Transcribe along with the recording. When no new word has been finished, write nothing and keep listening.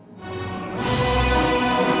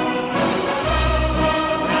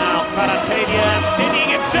Stadia, steadying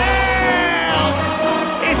himself.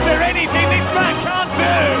 Is there anything this man can't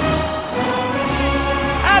do?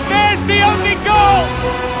 And there's the only goal.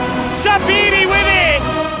 Sabiri with it.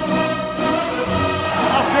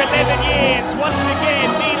 After 11 years, once again,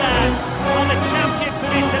 Milan are the champions of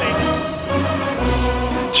Italy.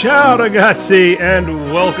 Ciao ragazzi,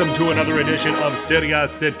 and welcome to another edition of Serie A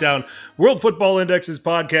Sit Down, World Football Index's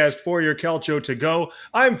podcast for your Calcio to go.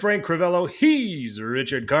 I'm Frank Crivello. He's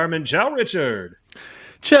Richard Carmen. Ciao, Richard.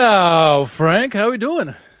 Ciao, Frank. How are we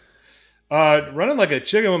doing? Running like a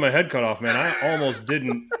chicken with my head cut off, man. I almost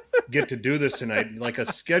didn't get to do this tonight. Like a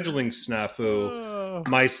scheduling snafu.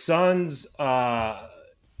 My son's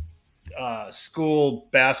school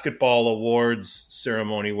basketball awards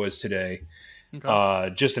ceremony was today.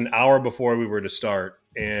 Okay. Just an hour before we were to start,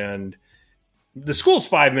 and the school's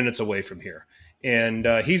 5 minutes away from here. And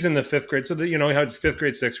he's in the fifth grade, so he has fifth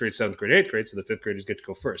grade, sixth grade, seventh grade, eighth grade. So the fifth graders get to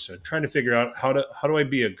go first. So I'm trying to figure out how do I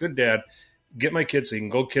be a good dad, get my kid so he can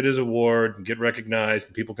go get his award and get recognized,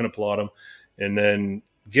 and people can applaud him, and then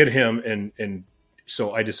get him. And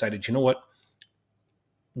so I decided, you know what,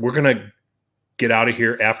 we're gonna get out of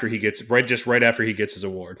here after he gets right after he gets his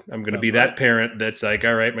award. I'm going to be that parent that's like,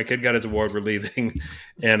 all right, my kid got his award, we're leaving,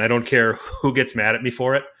 and I don't care who gets mad at me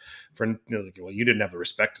for it. Well, you didn't have the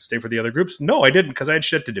respect to stay for the other groups. No, I didn't, because I had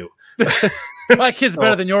shit to do. My kid's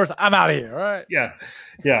better than yours. I'm out of here. All right.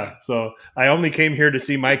 Yeah. So I only came here to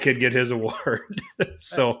see my kid get his award.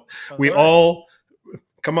 So we all,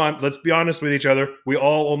 come on, let's be honest with each other. We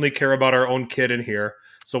all only care about our own kid in here.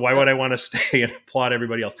 So why would I want to stay and applaud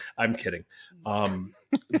everybody else? I'm kidding.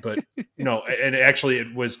 But and actually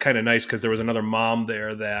it was kind of nice because there was another mom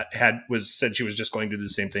there that said she was just going to do the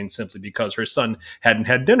same thing simply because her son hadn't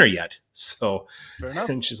had dinner yet. So, fair enough.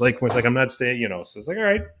 And she's like, I'm not staying, so it's like, all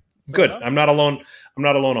right, good. I'm not alone. I'm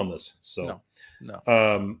not alone on this. So,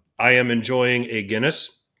 no. I am enjoying a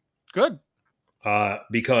Guinness. Good.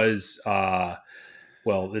 Because,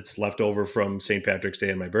 it's left over from St. Patrick's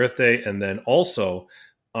Day and my birthday. And then also,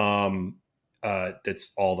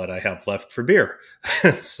 that's all that I have left for beer.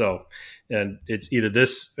 So, and it's either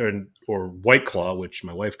this or White Claw, which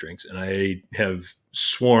my wife drinks, and I have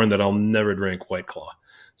sworn that I'll never drink White Claw.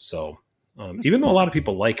 So, even though a lot of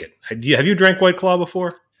people like it, have you drank White Claw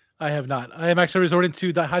before? I have not. I am actually resorting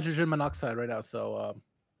to dihydrogen monoxide right now. So,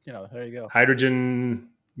 there you go. Hydrogen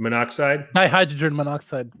monoxide. Dihydrogen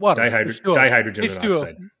monoxide. Water. Dihydrogen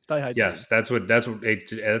monoxide. Dihydrogen. Yes, that's what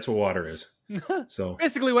water is. So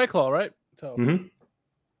basically White Claw, right? So. Mm-hmm.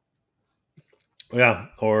 Yeah,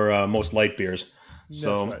 or most light beers.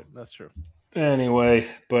 So that's right. That's true. Anyway,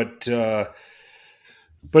 but it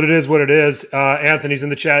is what it is. Anthony's in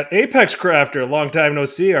the chat. Apex Crafter, long time no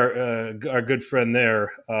see. Our good friend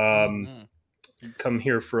there. Come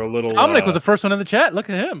here for a little. Dominic was the first one in the chat. Look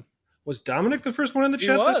at him. Was Dominic the first one in the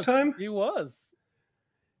chat this time? He was.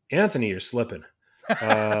 Anthony, you're slipping.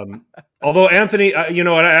 Although Anthony,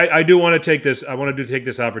 I do want to take this. I want to take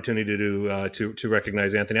this opportunity to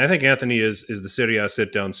recognize Anthony. I think Anthony is the Serie A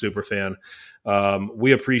Sit Down super fan.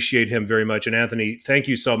 We appreciate him very much, and Anthony, thank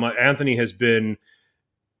you so much. Anthony has been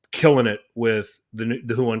killing it with the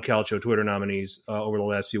Who Won Calcio Twitter nominees over the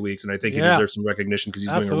last few weeks, and I think he deserves some recognition because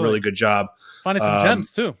he's doing a really good job finding some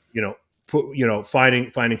gems too.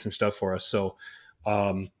 Finding some stuff for us. So.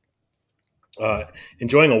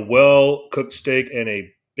 Enjoying a well-cooked steak and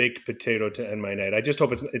a baked potato to end my night. I just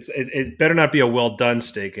hope it better not be a well-done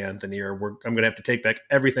steak, Anthony, or I'm going to have to take back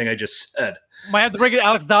everything I just said. Might have to bring in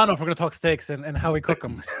Alex Dano if we're going to talk steaks and how we cook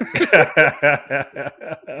them.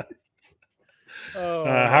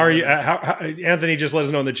 How are you, Anthony? Just let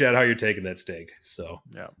us know in the chat how you're taking that steak. So,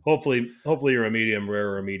 hopefully you're a medium rare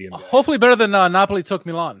or a medium guy. Hopefully better than Napoli took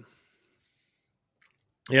Milan.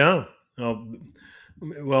 Yeah.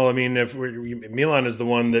 Well, I mean, Milan is the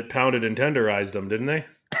one that pounded and tenderized them, didn't they?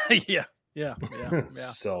 Yeah.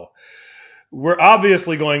 So we're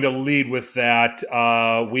obviously going to lead with that.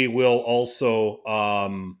 We will also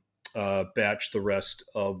batch the rest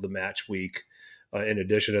of the match week. In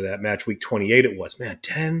addition to that, match week 28, it was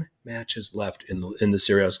 10 matches left in the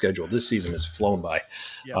Serie A schedule. This season has flown by.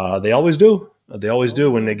 Yeah. They always do. They always do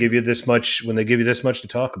when they give you this much. When they give you this much to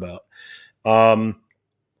talk about.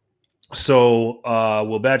 So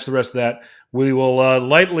we'll batch the rest of that. We will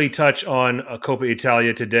lightly touch on Coppa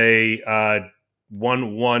Italia today,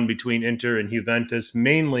 1-1 between Inter and Juventus,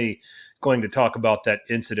 mainly going to talk about that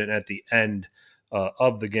incident at the end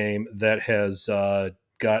of the game that has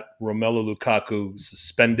got Romelu Lukaku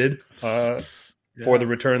suspended for the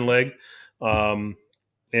return leg. And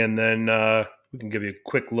then we can give you a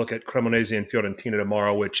quick look at Cremonese and Fiorentina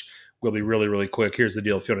tomorrow, which will be really, really quick. Here's the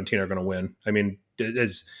deal. Fiorentina are going to win. I mean,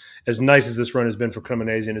 as nice as this run has been for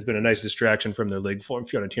Cremonese, and has been a nice distraction from their league form,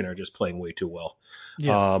 Fiorentina are just playing way too well.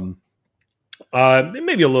 Yes.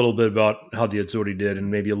 Maybe a little bit about how the Azzurri did,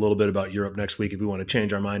 and maybe a little bit about Europe next week if we want to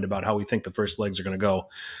change our mind about how we think the first legs are going to go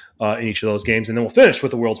in each of those games. And then we'll finish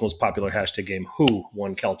with the world's most popular hashtag game, Who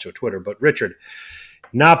Won Calcio Twitter. But Richard,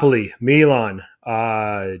 Napoli, Milan,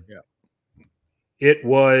 it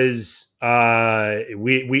was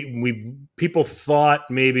we people thought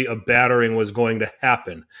maybe a battering was going to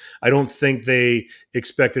happen. I don't think they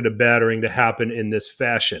expected a battering to happen in this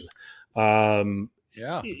fashion. Let's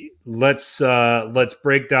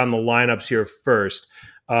break down the lineups here first.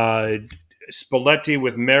 Spalletti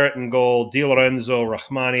with Merritt in goal, Di Lorenzo,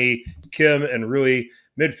 Rahmani, Kim, and Rui.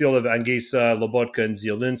 Midfield of Anguissa, Lobotka, and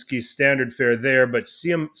Zielinski. Standard fare there, but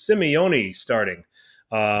Simeone starting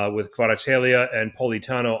with Kvaratskhelia and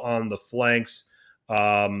Politano on the flanks.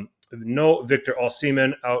 No Victor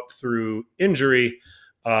Osimhen out through injury.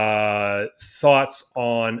 Thoughts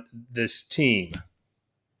on this team?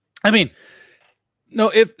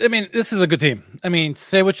 This is a good team.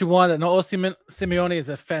 Say what you want. No, Simeone is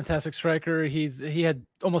a fantastic striker. He had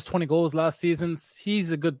almost 20 goals last season.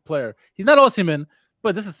 He's a good player. He's not Osimhen,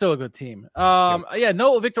 but this is still a good team.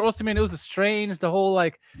 No Victor Osimhen. It was the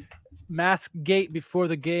whole mask gate before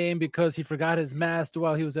the game because he forgot his mask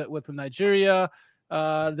while he was with Nigeria.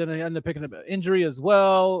 Then he ended up picking up an injury as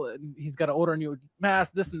well. He's got to order a new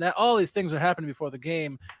mask. This and that. All these things are happening before the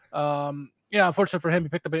game. Unfortunately for him, he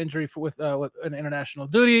picked up an injury with an international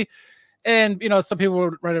duty. And, some people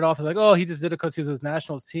would write it off as he just did it because he was his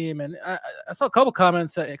nationals team. And I saw a couple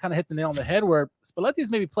comments that kind of hit the nail on the head where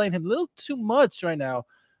Spalletti's maybe playing him a little too much right now.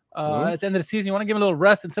 At the end of the season, you want to give him a little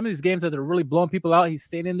rest. In some of these games that are really blowing people out, he's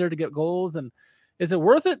staying in there to get goals. And is it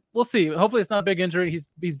worth it? We'll see. Hopefully it's not a big injury.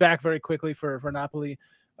 He's back very quickly for Napoli.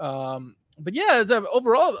 But yeah,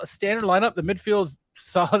 overall a standard lineup. The midfield's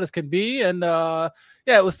solid as can be. And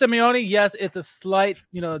it was Simeone. Yes, it's a slight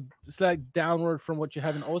downward from what you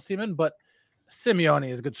have in Osimhen, but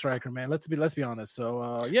Simeone is a good striker, man. Let's be honest.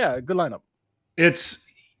 So good lineup. It's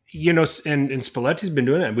and Spalletti's been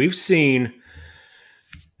doing that. We've seen.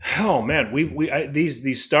 Oh man,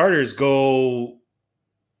 these starters go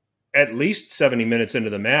at least 70 minutes into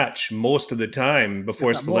the match most of the time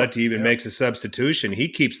before Spalletti even makes a substitution. He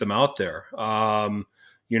keeps them out there.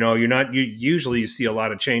 Usually you see a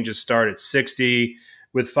lot of changes start at 60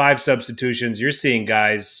 with 5 substitutions. You're seeing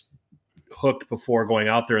guys hooked before going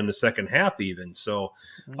out there in the second half even. So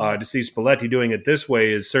to see Spalletti doing it this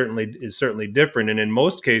way is certainly different. And in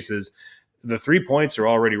most cases, the 3 points are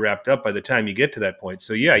already wrapped up by the time you get to that point.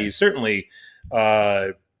 So yeah, you certainly,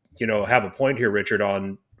 have a point here, Richard,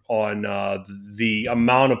 on the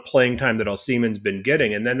amount of playing time that Osimhen's been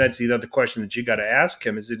getting. And then that's the other question that you got to ask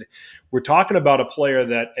him is we're talking about a player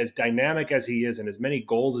that as dynamic as he is and as many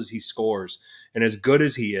goals as he scores and as good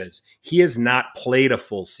as he has not played a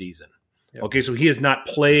full season. Yep. Okay. So he has not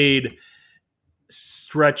played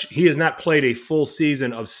a full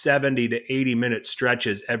season of 70 to 80 minute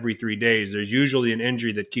stretches every 3 days. There's usually an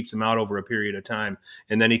injury that keeps him out over a period of time.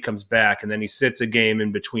 And then he comes back and then he sits a game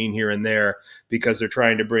in between here and there because they're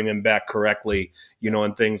trying to bring him back correctly,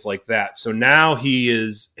 and things like that. So now he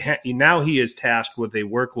is tasked with a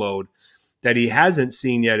workload that he hasn't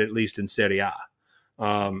seen yet, at least in Serie A.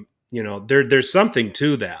 There's something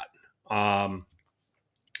to that.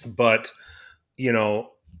 But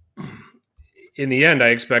in the end, I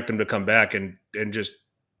expect him to come back and just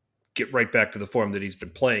get right back to the form that he's been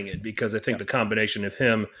playing in, because I think the combination of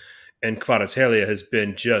him and Kvaratskhelia has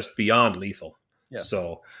been just beyond lethal. Yes.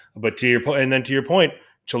 So, but to your point,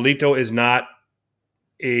 Cholito is not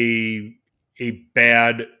a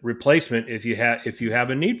bad replacement if you have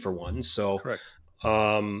a need for one. So, correct.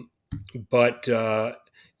 But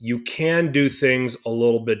you can do things a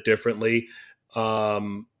little bit differently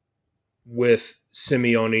with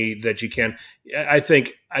Simeone that you can. I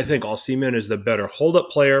think Osimhen is the better hold-up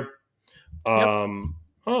player.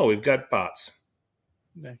 We've got bots.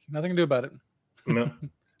 Nothing to do about it. No.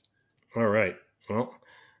 All right. Well,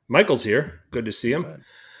 Michael's here. Good to see him. Right.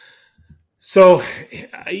 So,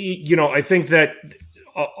 I think that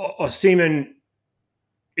Osimhen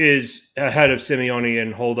is ahead of Simeone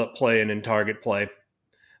in hold-up play and in target play.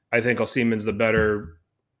 I think Osimhen's the better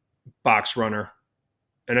box runner.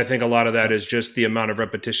 And I think a lot of that is just the amount of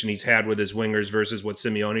repetition he's had with his wingers versus what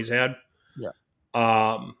Simeone's had. Yeah.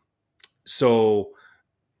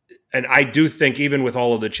 And I do think even with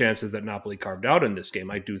all of the chances that Napoli carved out in this game,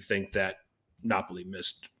 I do think that Napoli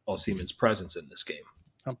missed Osimhen's presence in this game.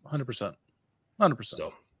 100%.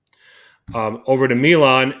 So over to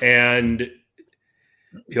Milan, and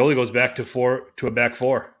Pioli goes back to a back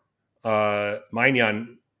four.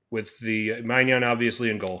 Magnan with the Magnan obviously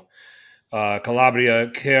in goal. Calabria,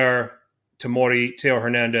 Kerr, Tamori, Teo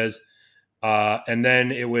Hernandez. And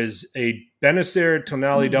then it was a Benacer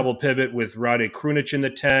Tonali double pivot with Rade Krunic in the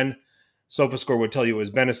 10. SofaScore would tell you it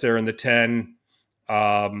was Benacer in the 10.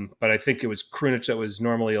 But I think it was Krunic that was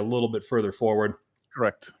normally a little bit further forward.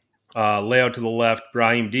 Correct. Leo to the left,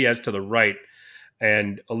 Brahim Diaz to the right,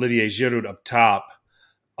 and Olivier Giroud up top.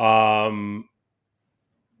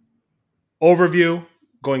 Overview,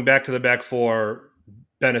 going back to the back four,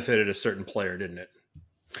 benefited a certain player, didn't it?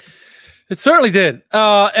 It certainly did.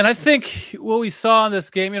 And I think what we saw in this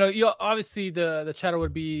game, obviously the chatter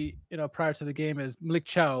would be, prior to the game is Malik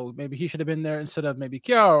Chow. Maybe he should have been there instead of maybe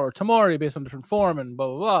Kiara or Tamori based on different form and blah,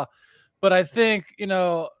 blah, blah. But I think,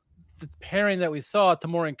 the pairing that we saw,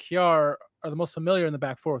 Tamori and Kiara, are the most familiar in the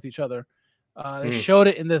back four with each other. They showed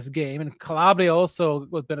it in this game, and Calabria also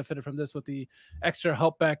was benefited from this with the extra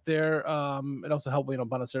help back there. It also helped,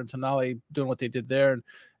 Benacer and Tonali doing what they did there,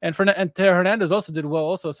 and Teo Hernandez also did well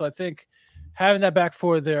also. So I think having that back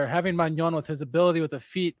four there, having Magnan with his ability with the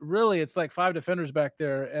feet, really, it's like 5 defenders back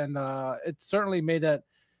there, and it certainly made that.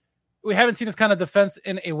 We haven't seen this kind of defense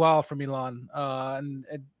in a while from Milan, and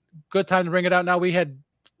good time to bring it out. Now we had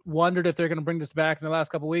wondered if they're going to bring this back in the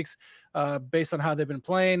last couple of weeks, based on how they've been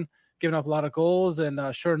playing. Giving up a lot of goals, and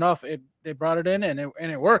sure enough, they brought it in, and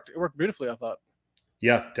it worked. It worked beautifully, I thought.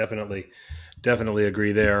 Yeah, definitely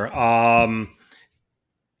agree there.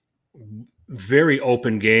 Very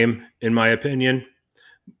open game, in my opinion.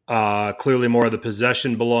 Clearly more of the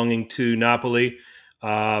possession belonging to Napoli,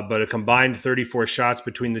 but a combined 34 shots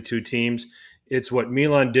between the two teams. It's what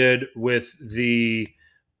Milan did with the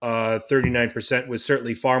 39% was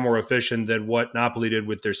certainly far more efficient than what Napoli did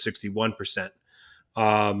with their 61%.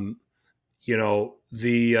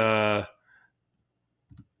 The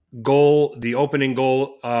goal, the opening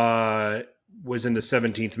goal was in the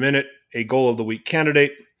 17th minute, a goal of the week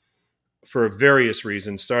candidate for various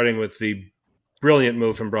reasons, starting with the brilliant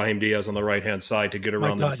move from Brahim Diaz on the right-hand side to get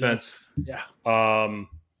around the defense. Yes. Yeah.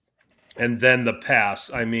 And then the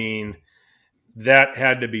pass. I mean, that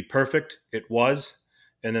had to be perfect. It was.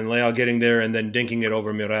 And then Leao getting there and then dinking it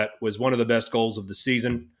over Mirat was one of the best goals of the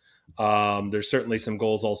season. There's certainly some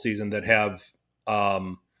goals all season that have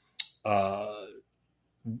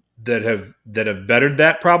bettered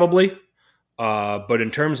that probably. But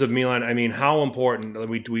in terms of Milan, I mean, how important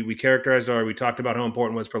we characterized or we talked about how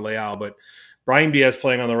important it was for Leao, but Brahim Diaz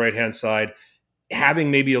playing on the right hand side,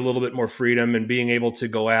 having maybe a little bit more freedom and being able to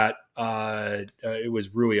go at it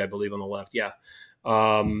was Rui, I believe, on the left. Yeah.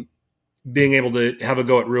 Being able to have a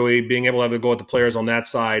go at Rui, being able to have a go at the players on that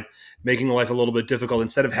side, making life a little bit difficult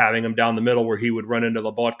instead of having him down the middle where he would run into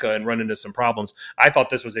Lobotka and run into some problems. I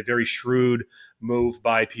thought this was a very shrewd move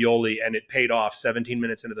by Pioli, and it paid off 17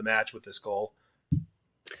 minutes into the match with this goal.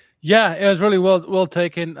 Yeah, it was really well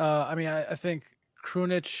taken. I think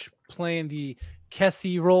Krunic playing the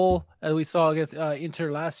Kessie role as we saw against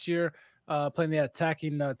Inter last year, playing the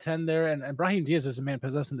attacking 10 there, and Brahim Diaz is a man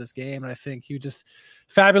possessing this game, and I think he just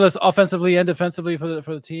fabulous offensively and defensively for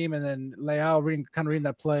the team, and then Leao reading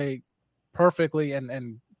that play perfectly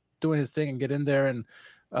and doing his thing and get in there and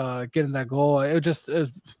getting that goal. It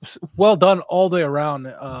was well done all the way around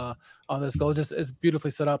on this goal. Just is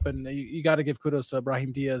beautifully set up, and you got to give kudos to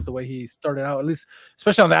Brahim Diaz the way he started out, at least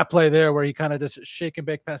especially on that play there where he kind of just shake and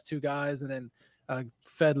bake past two guys and then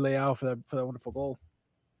fed Leao for that wonderful goal.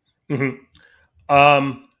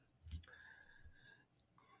 Mm-hmm.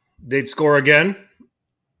 They'd score again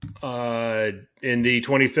in the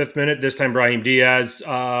 25th minute. This time, Brahim Diaz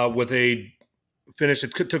with a finish.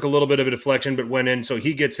 It took a little bit of a deflection, but went in. So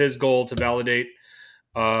he gets his goal to validate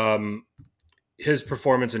his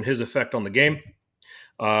performance and his effect on the game.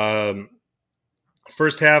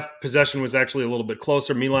 First half possession was actually a little bit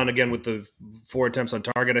closer. Milan again with the 4 attempts on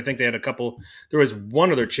target. I think they had a couple. There was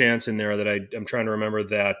one other chance in there that I'm trying to remember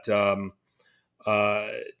that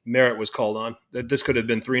Merritt was called on. This could have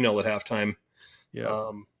been 3-0 at halftime.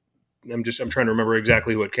 Yeah. I'm trying to remember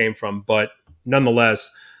exactly who it came from, but nonetheless,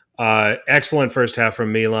 excellent first half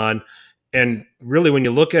from Milan. And really, when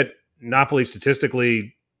you look at Napoli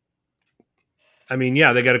statistically, I mean,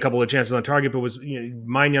 yeah, they got a couple of chances on target, but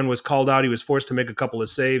Magnan was called out. He was forced to make a couple of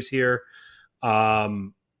saves here.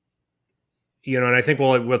 And I think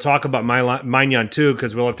we'll talk about Magnan too,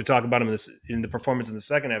 because we'll have to talk about him in the performance in the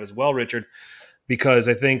second half as well, Richard, because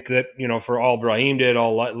I think that, for all Brahim did,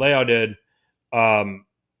 all Leao did,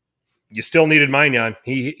 you still needed Magnan.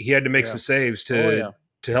 He had to make some saves to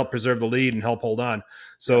help preserve the lead and help hold on.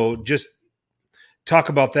 So just talk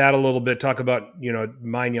about that a little bit. Talk about,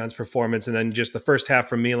 Magnan's performance, and then just the first half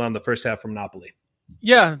from Milan, the first half from Napoli.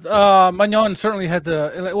 Yeah, Magnon certainly had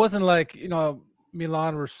the. It wasn't like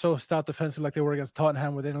Milan were so stout defensive like they were against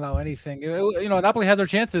Tottenham, where they didn't allow anything. Napoli had their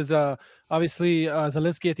chances. Obviously,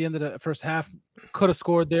 Zielinski at the end of the first half could have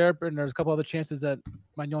scored there, but there's a couple other chances that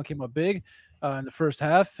Magnon came up big in the first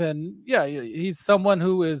half. And yeah, he's someone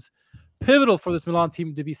who is pivotal for this Milan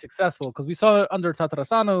team to be successful, because we saw under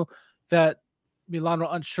Tatarusanu that Milan were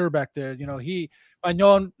unsure back there.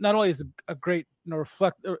 Magnon not only is a great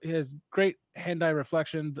he has great hand-eye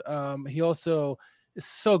reflections. He also is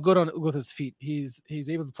so good with his feet. He's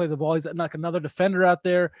able to play the ball. He's like another defender out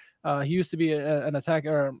there. He used to be an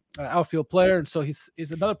attacker or outfield player, and so he's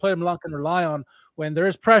another player Milan can rely on when there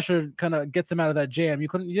is pressure. Kind of gets him out of that jam. You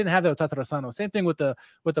didn't have that with Tatarusanu. Same thing with the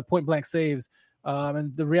point blank saves.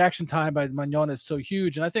 And the reaction time by Magnon is so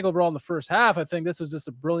huge. And I think overall in the first half, I think this was just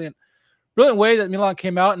a brilliant way that Milan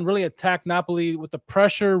came out and really attacked Napoli with the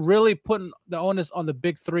pressure, really putting the onus on the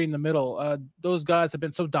big three in the middle. Those guys have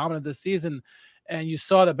been so dominant this season, and you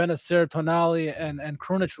saw that Bennacer, Tonali, and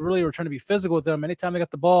Krunic really were trying to be physical with them. Anytime they got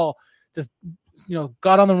the ball, just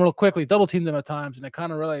got on them real quickly, double teamed them at times, and it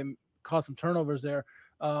kind of really caused some turnovers there.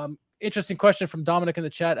 Interesting question from Dominic in the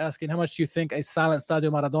chat asking, how much do you think a silent Stadio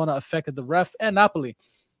Maradona affected the ref and Napoli?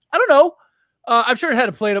 I don't know. I'm sure it had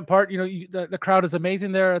to play a part. The crowd is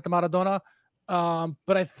amazing there at the Maradona.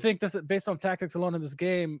 But I think this, based on tactics alone in this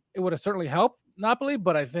game, it would have certainly helped Napoli.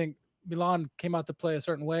 But I think Milan came out to play a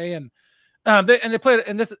certain way, and they played.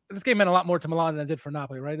 And this game meant a lot more to Milan than it did for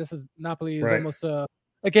Napoli, right? Napoli is almost a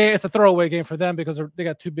game. It's a throwaway game for them because they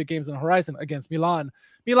got two big games on the horizon against Milan.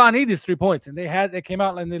 Milan need these 3 points, and they came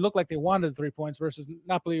out and they looked like they wanted 3 points versus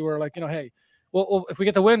Napoli were like, hey. Well, if we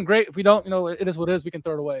get the win, great. If we don't, it is what it is. We can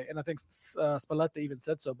throw it away. And I think Spalletti even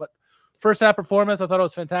said so. But first half performance, I thought it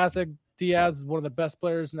was fantastic. Diaz is one of the best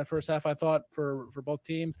players in the first half, I thought, for both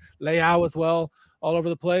teams. Leao as well, all over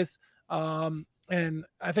the place. And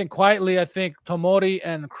I think quietly, Tomori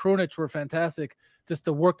and Krunic were fantastic. Just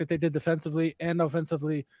the work that they did defensively and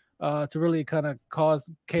offensively to really kind of cause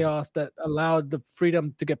chaos that allowed the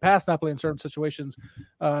freedom to get past Napoli in certain situations.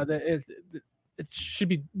 It should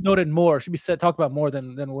be noted more, should be talked about more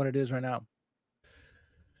than what it is right now.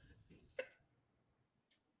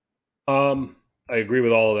 I agree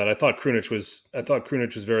with all of that. I thought Krunic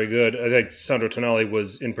was very good. I think Sandro Tonali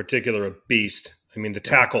was in particular a beast. I mean, the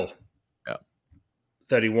tackle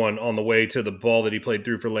that he won on the way to the ball that he played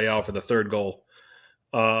through for Leao for the third goal.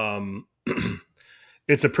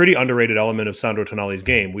 It's a pretty underrated element of Sandro Tonali's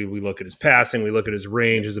game. We look at his passing, we look at his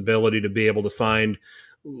range, his ability to be able to find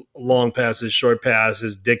long passes, short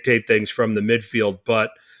passes, dictate things from the midfield.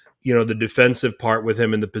 But, the defensive part with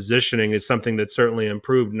him and the positioning is something that certainly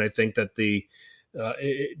improved. And I think that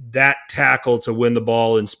that tackle to win the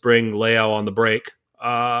ball and spring Leao on the break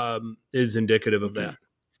is indicative of that.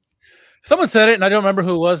 Someone said it, and I don't remember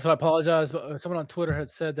who it was, so I apologize. But someone on Twitter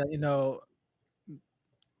had said that,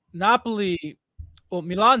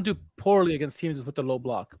 Milan do poorly against teams with the low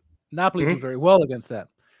block. Napoli do very well against that.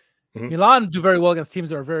 Milan do very well against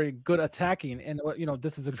teams that are very good attacking, and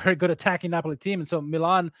this is a very good attacking Napoli team, and so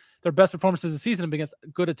Milan, their best performances this season have been against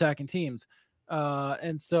good attacking teams,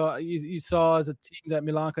 and so you saw as a team that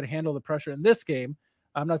Milan could handle the pressure in this game.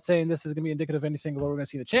 I'm not saying this is going to be indicative of anything of what we're going to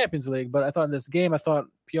see in the Champions League, but I thought in this game,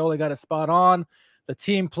 Pioli got a spot on. The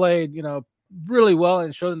team played, really well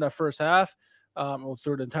and showed in that first half,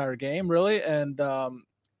 through the entire game, really, and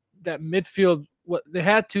that midfield,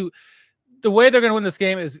 the way they're going to win this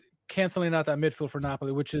game is canceling out that midfield for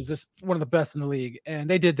Napoli, which is just one of the best in the league. And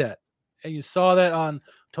they did that. And you saw that on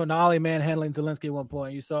Tonali manhandling Zielinski at one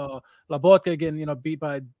point. You saw Lobotka getting, beat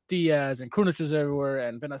by Diaz, and Krunic was everywhere,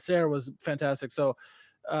 and Bennacer was fantastic. So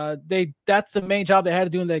that's the main job they had to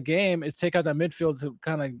do in that game, is take out that midfield to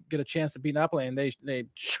kind of get a chance to beat Napoli. And they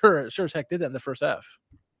sure as heck did that in the first half.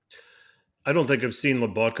 I don't think I've seen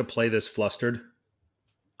Lobotka play this flustered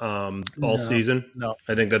all season. No,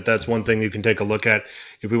 I think that's one thing you can take a look at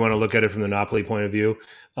if we want to look at it from the Napoli point of view.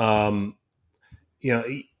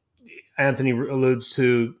 Anthony alludes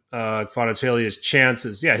to Kvaratskhelia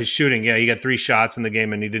chances. Yeah, his shooting. Yeah, he got 3 shots in the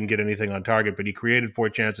game and he didn't get anything on target, but he created 4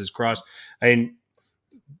 chances, crossed. In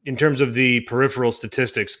terms of the peripheral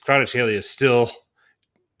statistics, Kvaratskhelia still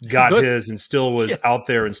got his and still was out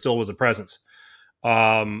there and still was a presence.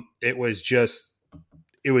 It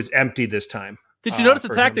was empty this time. Did you notice the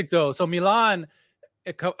tactic though? So Milan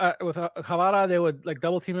with Kvara, they would like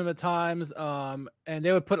double team him at times, and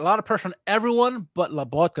they would put a lot of pressure on everyone but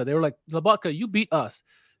Lobotka. They were like, Lobotka, you beat us.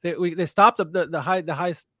 They stopped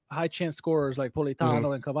the high chance scorers like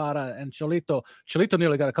Politano and Kvara and Cholito. Cholito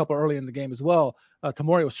nearly got a couple early in the game as well.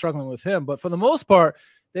 Tomori was struggling with him, but for the most part,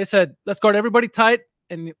 they said, let's guard everybody tight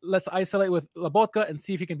and let's isolate with Lobotka and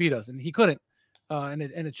see if he can beat us. And he couldn't. And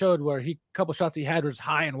it showed where a couple shots he had was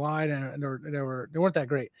high and wide, and they weren't that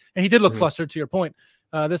great. And he did look flustered, to your point.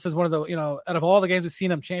 This is one of the, out of all the games we've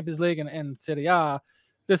seen him, Champions League and Serie A,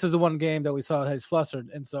 this is the one game that we saw he's flustered.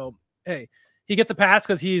 And so, hey, he gets a pass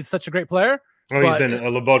because he's such a great player. Oh,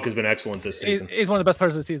 Lobotka's been excellent this season. He's one of the best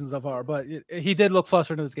players of the season so far, but he did look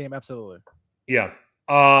flustered in this game, absolutely. Yeah.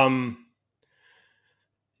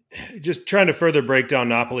 Just trying to further break down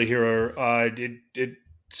Napoli here. It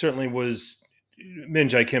certainly was. Min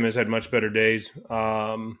Jae Kim has had much better days.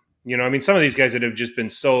 Some of these guys that have just been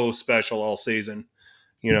so special all season,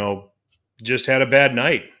 just had a bad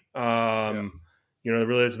night.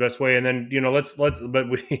 Really that's the best way. And then,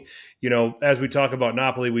 as we talk about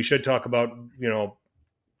Napoli, we should talk about, the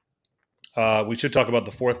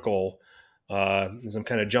fourth goal. As I'm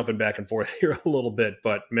kind of jumping back and forth here a little bit,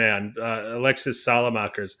 but man, Alexis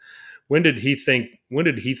Salamakers, when did he think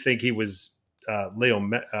he was Leo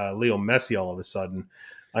Messi all of a sudden?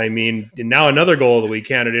 I mean, now another goal of the week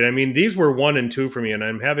candidate. I mean, these were 1 and 2 for me, and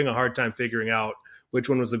I'm having a hard time figuring out which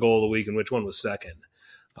one was the goal of the week and which one was second.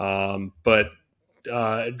 But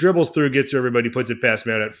dribbles through, gets through everybody, puts it past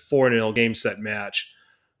Matt at 4-0 game set match.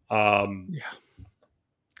 I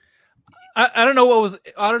don't know what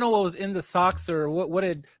was in the socks, or what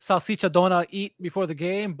did Salsicha Donna eat before the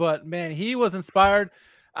game, but man, he was inspired.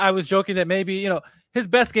 I was joking that maybe, his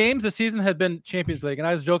best games this season had been Champions League, and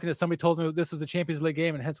I was joking that somebody told me this was a Champions League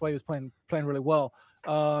game, and hence why he was playing really well.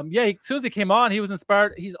 As soon as he came on, he was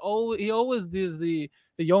inspired. He always does the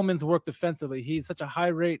yeoman's work defensively. He's such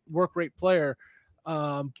a work rate player.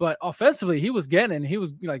 But offensively, he was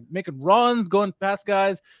making runs, going past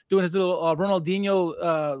guys, doing his little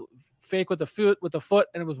Ronaldinho fake with the foot,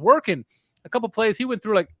 and it was working. A couple plays, he went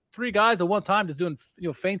through like 3 guys at one time, just doing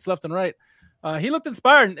feints left and right. He looked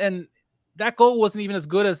inspired, and that goal wasn't even as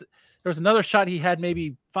good as there was another shot he had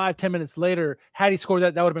maybe 5-10 minutes later. Had he scored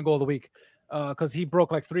that would have been goal of the week, because he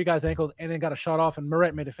broke like 3 guys' ankles and then got a shot off, and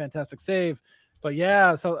Muret made a fantastic save. But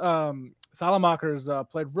yeah, so Salamakers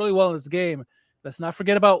played really well in this game. Let's not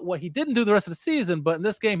forget about what he didn't do the rest of the season, but in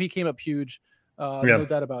this game he came up huge. No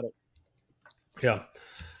doubt about it. Yeah.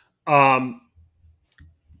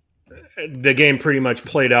 The game pretty much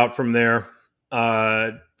played out from there.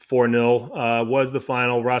 4-0 was the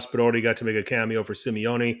final. Raspadori got to make a cameo for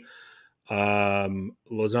Simeone.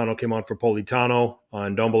 Lozano came on for Politano,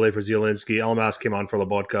 and Ndombele for Zielinski. Elmas came on for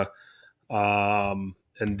Lobotka.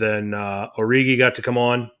 And then Origi got to come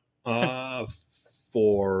on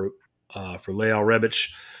for Leal Rebic.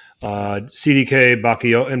 CDK,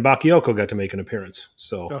 Bakayoko got to make an appearance.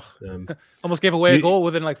 So almost gave away a goal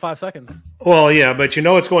within like 5 seconds. Well, yeah, but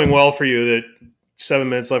it's going well for you that 7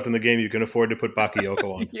 minutes left in the game, you can afford to put Bakayoko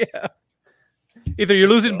on. Yeah. Either you're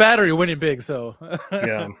losing bad or you're winning big. So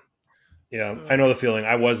yeah, I know the feeling.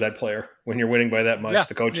 I was that player when you're winning by that much.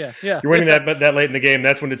 The coach, you're winning that late in the game.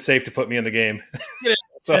 That's when it's safe to put me in the game.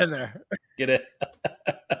 Get in there.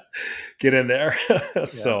 Get in there.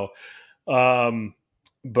 So,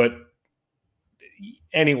 but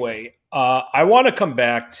anyway, I want to come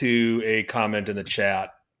back to a comment in the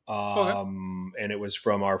chat. And it was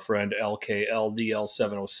from our friend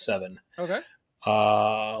LKLDL707. Okay.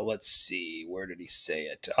 Let's see. Where did he say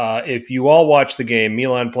it? If you all watch the game,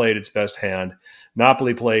 Milan played its best hand.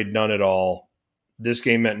 Napoli played none at all. This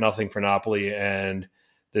game meant nothing for Napoli, and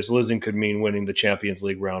this losing could mean winning the Champions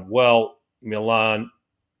League round. Well, Milan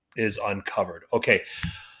is uncovered. Okay.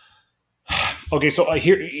 So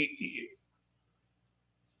here,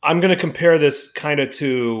 I'm going to compare this kind of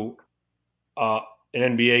to an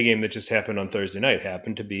NBA game that just happened on Thursday night. It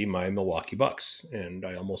happened to be my Milwaukee Bucks, and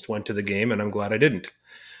I almost went to the game, and I'm glad I didn't.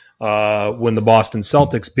 When the Boston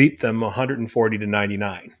Celtics beat them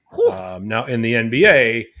 140-99. Now in the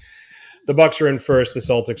NBA, the Bucks are in first, the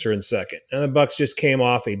Celtics are in second, and the Bucks just came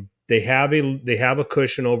off they have a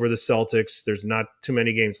cushion over the Celtics. There's not too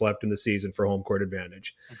many games left in the season for home court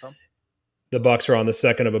advantage. Okay. The Bucks are on the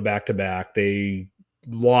second of a back-to-back. They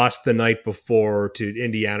lost the night before to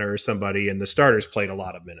Indiana or somebody, and the starters played a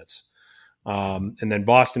lot of minutes. And then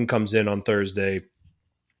Boston comes in on Thursday,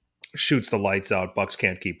 shoots the lights out. Bucks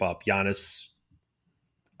can't keep up. Giannis,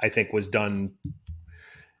 I think, was done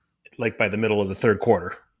like by the middle of the third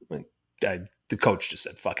quarter. The coach just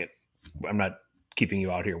said, "Fuck it, I'm not keeping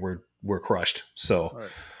you out here. We're crushed." So,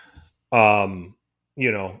 right.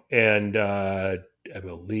 And I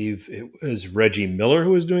believe it was Reggie Miller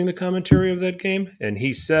who was doing the commentary of that game. And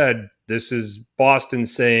he said, this is Boston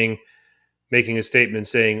making a statement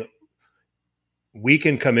saying, we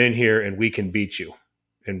can come in here and we can beat you.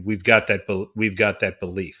 And we've got that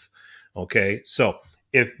belief. Okay. So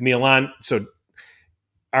if Milan,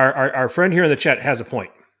 our friend here in the chat has a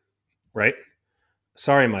point, right?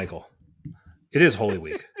 Sorry, Michael. It is Holy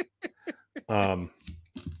Week. Our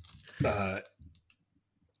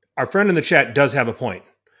friend in the chat does have a point.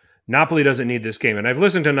 Napoli doesn't need this game. And I've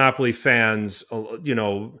listened to Napoli fans,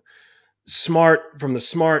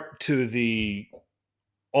 smart to the,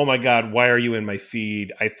 oh my God, why are you in my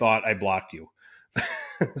feed? I thought I blocked you.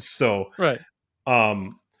 So, right.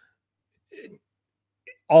 All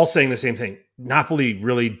saying the same thing. Napoli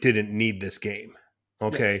really didn't need this game.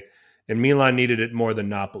 Okay. Yeah. And Milan needed it more than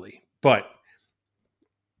Napoli. But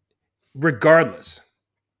regardless,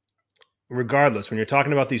 when you're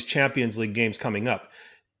talking about these Champions League games coming up,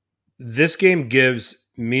 this game gives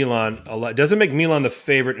Milan a lot. It doesn't make Milan the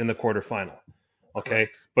favorite in the quarterfinal. Okay.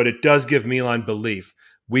 Correct. But it does give Milan belief.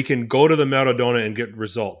 We can go to the Maradona and get a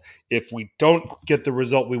result. If we don't get the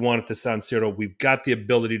result we want at the San Siro, we've got the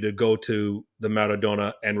ability to go to the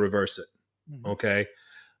Maradona and reverse it. Mm-hmm. Okay.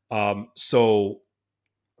 So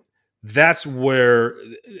that's where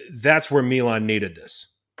Milan needed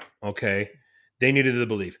this. Okay. They needed the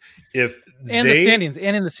belief. The standings,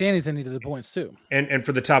 and in the standings, they needed the points too. And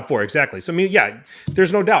for the top four, exactly. So,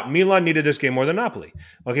 there's no doubt Milan needed this game more than Napoli.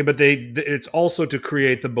 Okay, but it's also to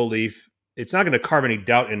create the belief. It's not going to carve any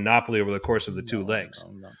doubt in Napoli over the course of the two legs.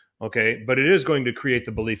 No. Okay, but it is going to create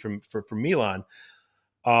the belief for Milan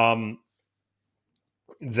that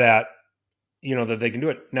that they can do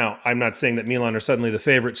it. Now, I'm not saying that Milan are suddenly the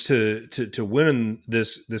favorites to win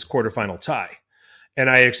this quarterfinal tie. And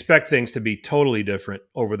I expect things to be totally different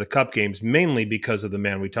over the cup games, mainly because of the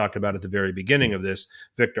man we talked about at the very beginning of this,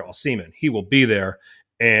 Victor Osimhen. He will be there,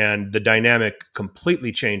 and the dynamic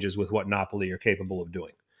completely changes with what Napoli are capable of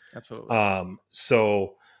doing. Absolutely.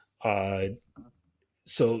 So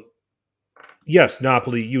yes,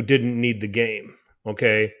 Napoli, you didn't need the game,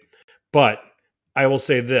 okay? But I will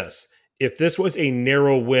say this. If this was a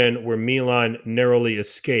narrow win where Milan narrowly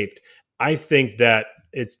escaped, I think that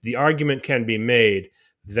the argument can be made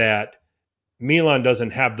that Milan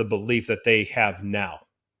doesn't have the belief that they have now.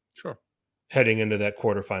 Sure. Heading into that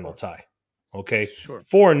quarterfinal tie. Okay? Sure.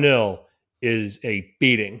 4-0 is a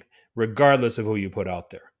beating, regardless of who you put out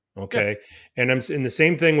there. Okay? Yeah. And I'm in the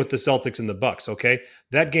same thing with the Celtics and the Bucks. Okay?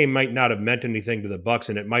 That game might not have meant anything to the Bucks,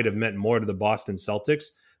 and it might have meant more to the Boston Celtics,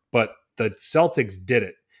 but the Celtics did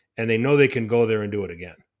it, and they know they can go there and do it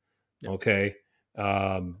again. Yeah. Okay?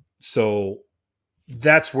 So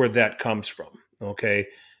that's where that comes from, okay?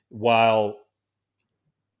 While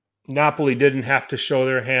Napoli didn't have to show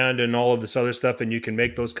their hand and all of this other stuff, and you can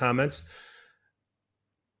make those comments,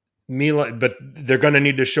 Milan, but they're going to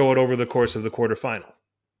need to show it over the course of the quarterfinal,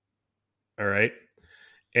 all right?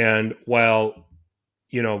 And while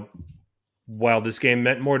this game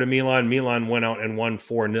meant more to Milan went out and won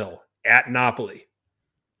 4-0 at Napoli,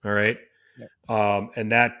 all right? Yeah.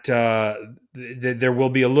 And that there will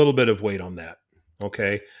be a little bit of weight on that.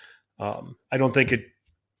 Okay. I don't think it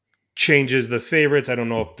changes the favorites. I don't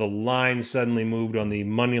know if the line suddenly moved on the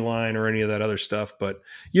money line or any of that other stuff, but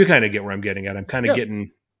you kind of get where I'm getting at. I'm kind of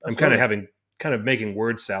making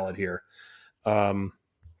word salad here. On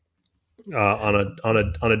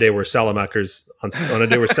a day where Salamakers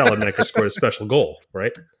scored a special goal,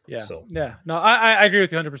 right? Yeah. So yeah. No, I agree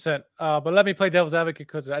with you 100%. But let me play devil's advocate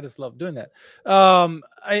because I just love doing that.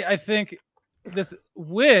 I think this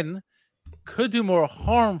win could do more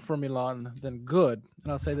harm for Milan than good.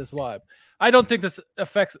 And I'll say this why. I don't think this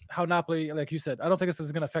affects how Napoli, like you said, I don't think this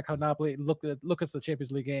is going to affect how Napoli look at the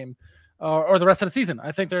Champions League game or the rest of the season.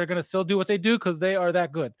 I think they're going to still do what they do because they are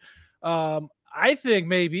that good. I think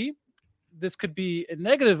maybe this could be a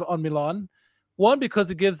negative on Milan. One, because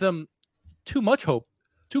it gives them too much hope,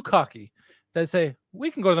 too cocky. They say, we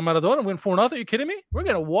can go to the Maradona and win 4-0. Are you kidding me? We're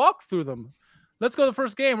going to walk through them. Let's go to the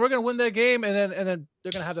first game. We're going to win that game, and then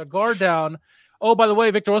they're going to have their guard down. Oh, by the way,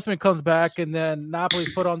 Victor Osimhen comes back, and then Napoli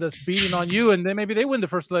put on this beating on you, and then maybe they win the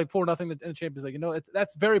first leg 4-0 in the Champions League.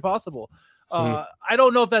 That's very possible. I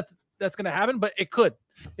don't know if that's going to happen, but it could.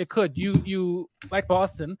 It could. You like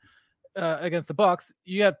Boston against the Bucks.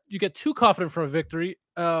 You get too confident for a victory,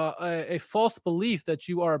 a false belief that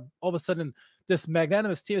you are all of a sudden this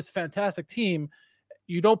magnanimous team, this fantastic team.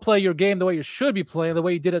 You don't play your game the way you should be playing, the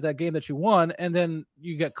way you did at that game that you won, and then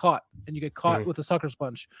you get caught, with a sucker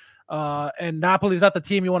sponge. And Napoli's not the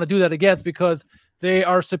team you want to do that against because they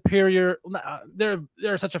are superior.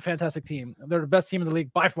 They're such a fantastic team. They're the best team in the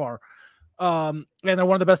league by far, and they're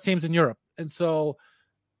one of the best teams in Europe. And so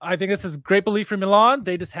I think this is great belief for Milan.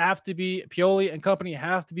 They just have to be, Pioli and company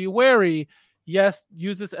have to be wary. Yes,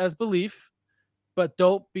 use this as belief, but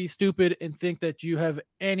don't be stupid and think that you have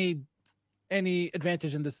any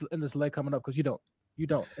advantage in this leg coming up, because you don't. You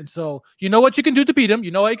don't. And so you know what you can do to beat them.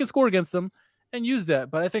 You know how you can score against them and use that.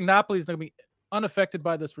 But I think Napoli is going to be unaffected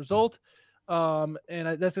by this result.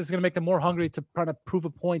 This is going to make them more hungry to try to prove a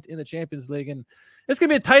point in the Champions League. And it's going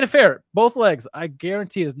to be a tight affair, both legs. I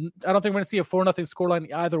guarantee it. I don't think we're going to see a 4-0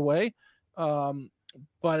 scoreline either way.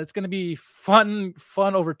 But it's going to be fun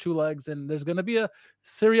over 2 legs. And there's going to be a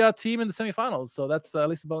Serie A team in the semifinals. So that's at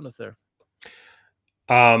least a bonus there.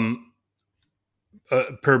 Per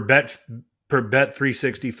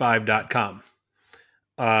bet365.com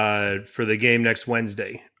for the game next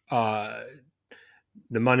Wednesday.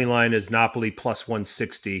 The money line is Napoli plus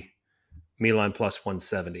 160, Milan plus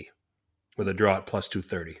 170, with a draw at plus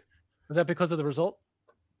 230. Is that because of the result?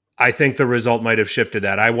 I think the result might have shifted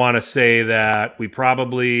that. I want to say that we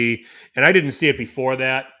probably, and I didn't see it before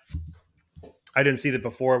that. I didn't see that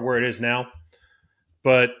before where it is now.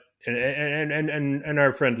 But and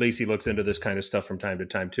our friend Lacey looks into this kind of stuff from time to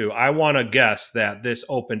time too. I want to guess that this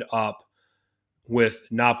opened up with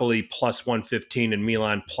Napoli plus 115 and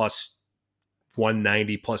Milan plus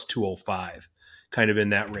 190, plus 205, kind of in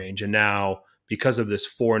that range. And now, because of this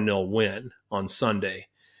 4-0 win on Sunday,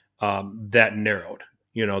 that narrowed.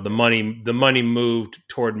 You know, the money moved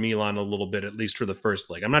toward Milan a little bit, at least for the first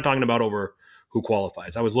leg. I'm not talking about over who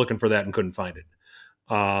qualifies. I was looking for that and couldn't find it.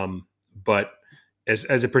 But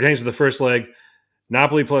as it pertains to the first leg,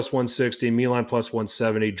 Napoli plus 160, Milan plus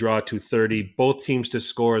 170, draw 230. Both teams to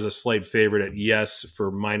score as a slight favorite at yes for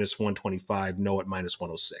minus 125, no at minus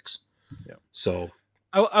 106. Yeah. So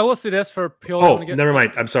I will say this for Pioli. Oh, never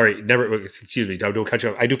mind. I'm sorry. Excuse me. Don't cut you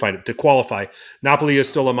off. I do find it to qualify. Napoli is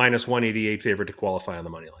still a minus 188 favorite to qualify on the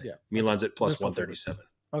money line. Yeah. Milan's at plus 137.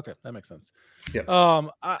 Okay, that makes sense. Yeah.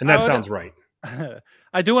 And that sounds right.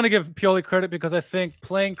 I do want to give Pioli credit because I think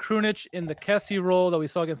playing Krunic in the Kessie role that we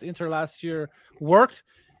saw against Inter last year worked.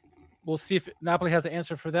 We'll see if Napoli has an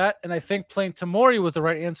answer for that. And I think playing Tomori was the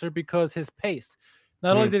right answer because his pace.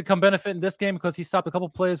 Not only did it come benefit in this game because he stopped a couple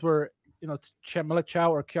plays where Malik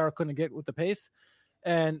Chow or Chiara couldn't get with the pace.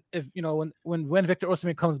 And if when Victor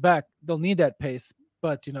Osimhen comes back, they'll need that pace.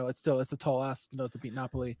 But it's a tall ask, to beat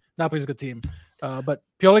Napoli. Napoli's a good team. But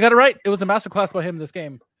Pioli got it right. It was a masterclass by him in this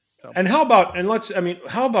game. So. And how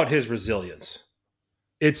about his resilience?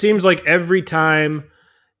 It seems like every time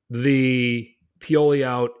the Pioli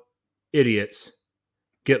out idiots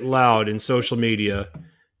get loud in social media,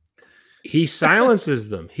 he silences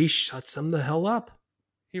them. He shuts them the hell up.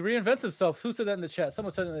 He reinvents himself. Who said that in the chat?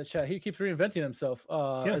 Someone said it in the chat. He keeps reinventing himself,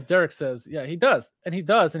 as Derek says. Yeah, he does. And he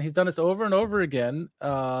does. And he's done this over and over again.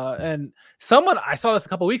 And I saw this a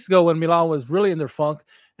couple of weeks ago when Milan was really in their funk.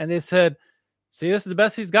 And they said, see, this is the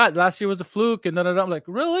best he's got. Last year was a fluke. And I'm like,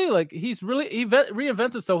 really? Like, he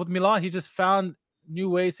reinvents himself with Milan. He just found new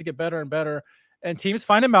ways to get better and better. And teams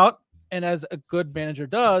find him out. And as a good manager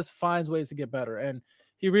does, finds ways to get better. And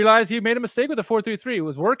he realized he made a mistake with the 4-3-3. It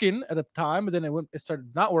was working at the time, but then it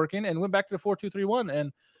started not working and went back to the 4-2-3-1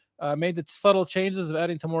 and made the subtle changes of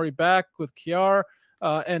adding Tomori back with Chiar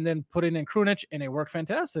and then putting in Krunic, and it worked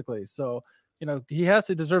fantastically. So, he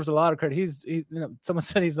deserves a lot of credit. Someone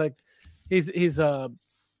said he's a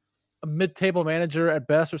mid-table manager at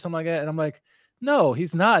best or something like that. And I'm like, no,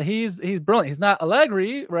 he's not. He's brilliant. He's not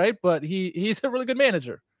Allegri, right? But he's a really good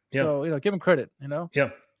manager. Yeah. So, give him credit,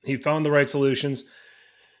 Yeah. He found the right solutions.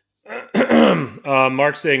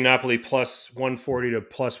 Mark's saying Napoli plus 140 to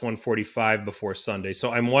plus 145 before Sunday.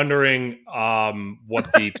 So I'm wondering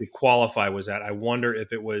what to qualify was at. I wonder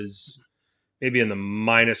if it was maybe in the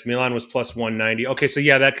minus. Milan was plus 190. Okay, so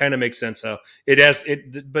yeah, that kind of makes sense. So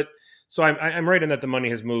but so I'm right in that the money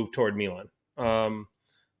has moved toward Milan.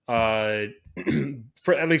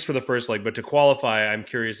 For at least for the first leg, but to qualify, I'm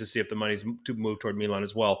curious to see if the money's to move toward Milan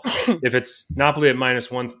as well. If it's Napoli at minus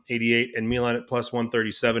 188 and Milan at plus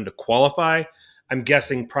 137 to qualify, I'm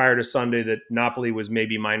guessing prior to Sunday that Napoli was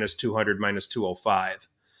maybe minus 200, minus 205,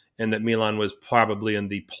 and that Milan was probably in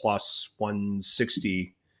the plus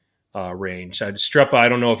 160 range. Strepa, I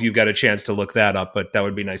don't know if you've got a chance to look that up, but that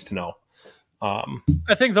would be nice to know.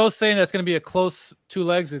 I think those saying that's going to be a close 2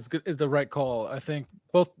 legs is the right call. I think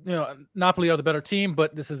both, Napoli are the better team,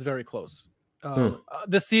 but this is very close.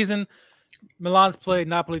 This season, Milan's played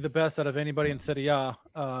Napoli the best out of anybody in Serie A.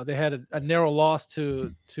 They had a narrow loss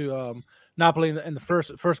to Napoli in the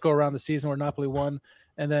first go around the season where Napoli won,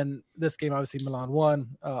 and then this game obviously Milan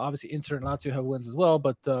won. Obviously Inter and Lazio have wins as well,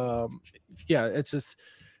 but it's just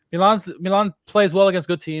Milan plays well against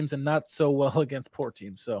good teams and not so well against poor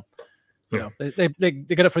teams. So. They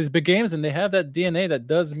get up for these big games, and they have that DNA that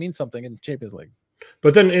does mean something in Champions League.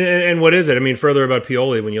 But then, and what is it? I mean, further about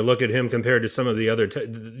Pioli, when you look at him compared to some of the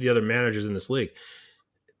other managers in this league,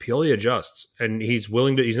 Pioli adjusts, and he's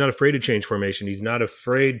not afraid to change formation. He's not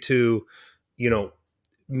afraid to,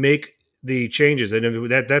 make the changes. And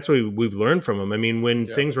that's what we've learned from him. I mean, when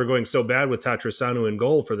things were going so bad with Tatrasanu in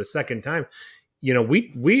goal for the second time,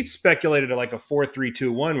 we speculated like a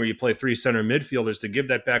 4-3-2-1 where you play 3 center midfielders to give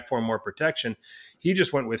that back four more protection. He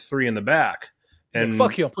just went with 3 in the back. And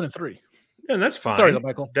fuck you, I'm putting 3. And that's fine. Sorry,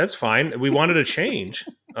 Michael. That's fine. We wanted to change.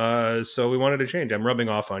 So we wanted to change. I'm rubbing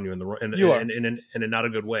off on you in a not a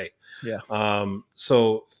good way. Yeah.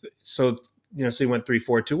 So he went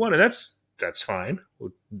 3-4-2-1, and that's fine.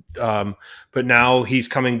 But now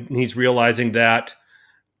he's realizing that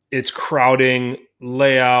it's crowding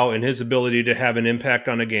Leao and his ability to have an impact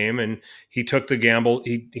on a game. And he took the gamble.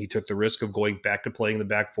 He took the risk of going back to playing the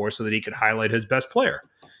back four so that he could highlight his best player.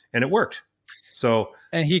 And it worked.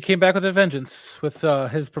 And he came back with a vengeance with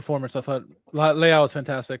his performance. I thought Leao was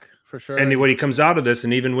fantastic for sure. And when he comes out of this,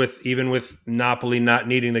 and even with Napoli not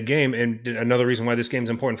needing the game, and another reason why this game is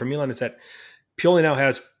important for Milan is that Pioli now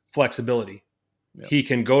has flexibility. Yep. He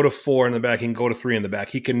can go to 4 in the back. He can go to 3 in the back.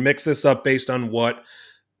 He can mix this up based on what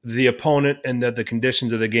the opponent and that the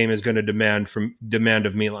conditions of the game is going to demand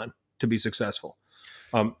of Milan to be successful.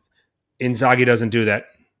 Inzaghi doesn't do that.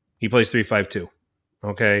 He plays 3-5-2.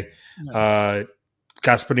 Okay. No.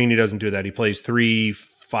 Gasperini doesn't do that. He plays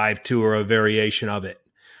 3-5-2 or a variation of it.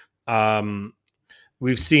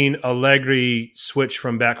 We've seen Allegri switch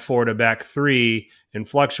from back 4 to back 3 and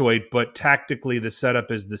fluctuate, but tactically the setup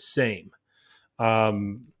is the same.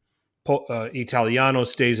 Italiano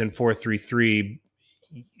stays in 4-3-3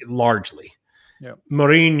 largely. Yep.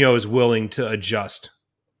 Mourinho is willing to adjust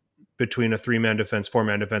between a 3-man defense,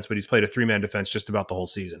 4-man defense, but he's played a 3-man defense just about the whole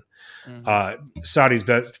season. Mm-hmm. Sarri's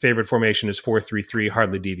favorite formation is 4-3-3,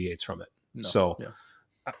 hardly deviates from it.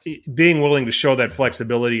 Being willing to show that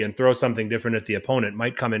flexibility and throw something different at the opponent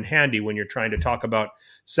might come in handy when you're trying to talk about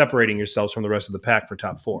separating yourselves from the rest of the pack for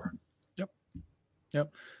top 4.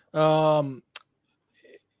 Yep.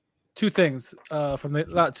 2 things from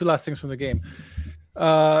the 2 last things from the game.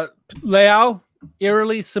 Leao,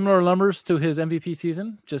 eerily similar numbers to his MVP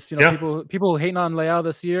season. Just people hating on Leao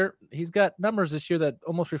this year. He's got numbers this year that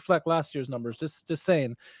almost reflect last year's numbers. Just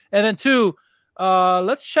saying. And then 2,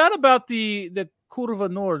 let's chat about the Curva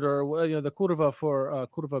Nord, or the Curva for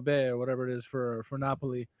Curva Bay, or whatever it is for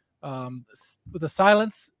Napoli. With the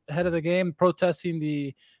silence ahead of the game, protesting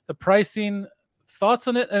the pricing, thoughts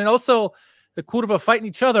on it, and also the Curva fighting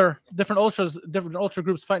each other, different ultra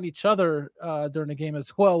groups fighting each other during the game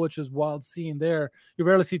as well, which is wild seeing there. You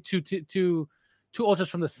rarely see two ultras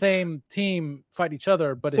from the same team fight each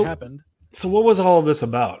other, but it happened. So what was all of this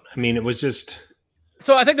about? I mean, it was just...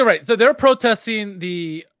 So I think they're right. So they're protesting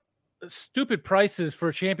the stupid prices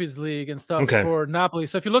for Champions League and stuff for Napoli.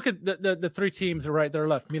 So if you look at the 3 teams that are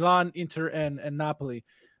left, Milan, Inter, and Napoli,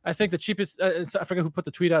 I think the cheapest, I forget who put the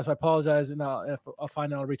tweet out, so I apologize, and I'll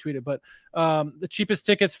find it, I'll retweet it. But the cheapest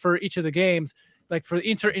tickets for each of the games, like for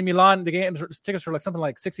Inter in Milan, the tickets were like something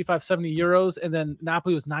like 65, 70 euros, and then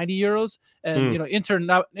Napoli was 90 euros. And, Inter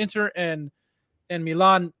and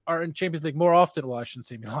Milan are in Champions League more often. Well, I shouldn't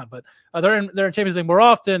say Milan, but they're in Champions League more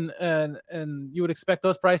often, and you would expect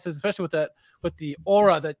those prices, especially with the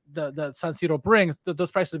aura that the San Siro brings,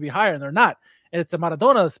 those prices would be higher, and they're not. And it's the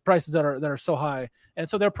Maradona's prices that are so high, and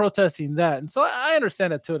so they're protesting that. And so I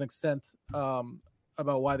understand it to an extent about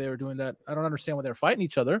why they were doing that. I don't understand why they're fighting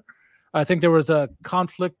each other. I think there was a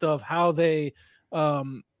conflict of how they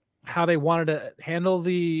wanted to handle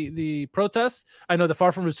the protests. I know the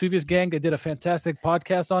Far From Vesuvius gang, they did a fantastic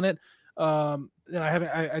podcast on it. And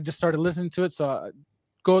I just started listening to it. So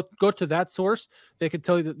go to that source. They could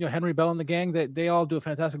tell you that, Henry Bell and the gang, they all do a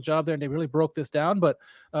fantastic job there, and they really broke this down. But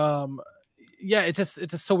it's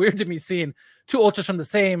just so weird to me seeing 2 ultras from the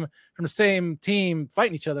same team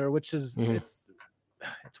fighting each other, which is, it's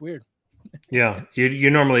weird. Yeah.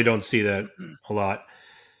 You normally don't see that a lot.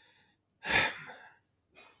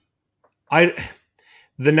 The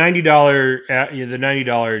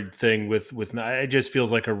 $90 thing with it just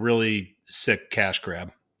feels like a really sick cash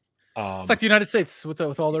grab. It's like the United States with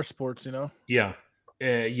all their sports, Yeah,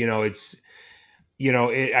 I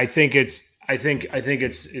think it's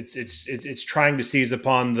trying to seize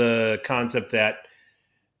upon the concept that,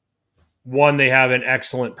 1, they have an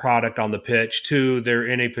excellent product on the pitch. 2, they're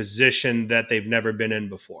in a position that they've never been in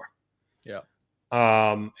before. Yeah.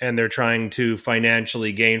 And they're trying to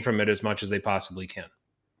financially gain from it as much as they possibly can.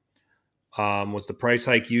 Was the price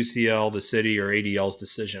hike UCL, the city, or ADL's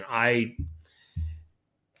decision? I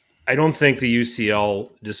don't think the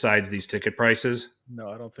UCL decides these ticket prices. No,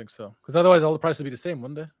 I don't think so. Because otherwise all the prices would be the same,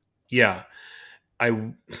 wouldn't they? Yeah.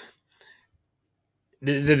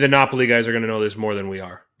 The Napoli guys are going to know this more than we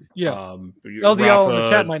are. Yeah. LDL in the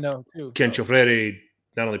chat might know too. Kencho Freire,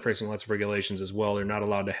 not only breaking lots of regulations as well, they're not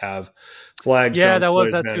allowed to have flags. Yeah, that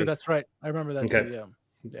was that too. That's right. I remember that too.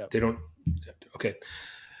 Yeah. They don't. Okay.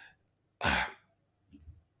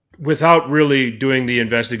 Without really doing the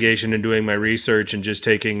investigation and doing my research and just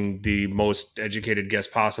taking the most educated guess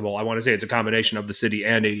possible, I want to say it's a combination of the city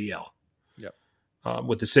and ADL. Yep.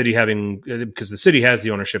 With the city because the city has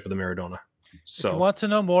the ownership of the Maradona. So if you want to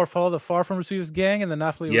know more, follow the Far From Receivers gang and the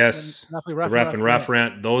Napoli. Yes, Napoli the Ref and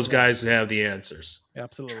Referent. Those guys have the answers.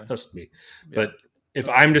 Absolutely. Trust me. Yeah. But if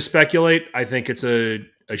I'm to speculate, I think it's a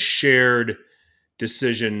shared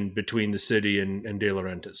decision between the city and De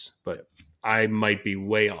Laurentiis. But I might be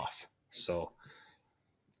way off. So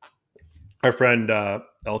our friend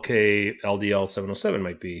LK LDL 707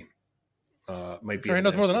 might be. Sure, he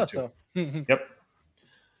knows more than us. So. Yep.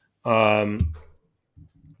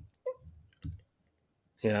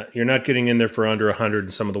 Yeah, you're not getting in there for under 100,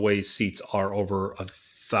 and some of the way seats are over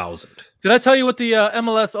 1,000. Did I tell you what the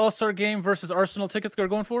MLS All-Star Game versus Arsenal tickets are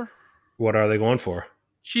going for? What are they going for?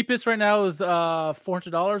 Cheapest right now is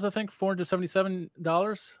 $400, I think,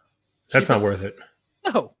 $477. That's not worth it.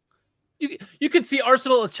 No. You can see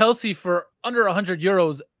Arsenal or Chelsea for under 100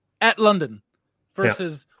 euros at London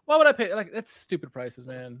versus why would I pay? Like, that's stupid prices,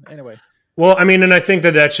 man. Anyway. Well, I mean, and I think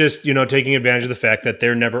that's just, taking advantage of the fact that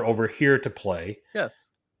they're never over here to play. Yes.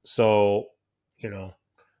 So, I'm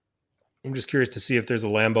just curious to see if there's a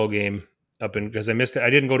Lambeau game up in, because I missed it. I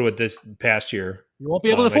didn't go to it this past year. You won't be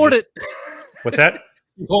able to afford it. What's that?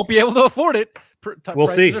 You won't be able to afford it. We'll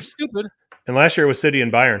see. They're stupid. And last year it was City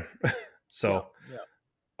and Bayern. So,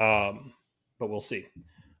 yeah. But we'll see.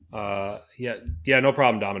 Yeah, no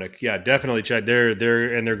problem, Dominic. Yeah, definitely check.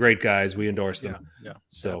 They're great guys. We endorse them. Yeah,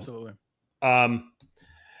 so absolutely.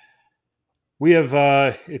 We have.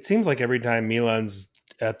 It seems like every time Milan's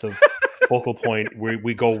at the focal point,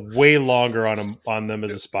 we go way longer on them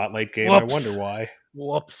as a spotlight game. Whoops. I wonder why.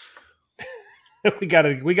 Whoops. we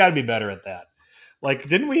gotta be better at that. Like,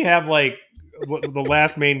 didn't we have the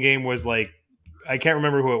last main game was I can't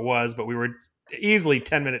remember who it was, but we were easily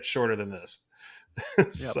 10 minutes shorter than this.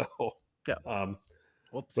 So,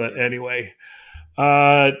 Whoops. But anyway,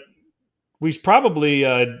 we probably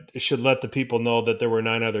should let the people know that there were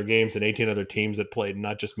 9 other games and 18 other teams that played,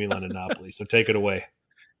 not just Milan and Napoli. So take it away.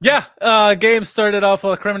 Yeah, game started off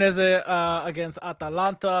Cremonese against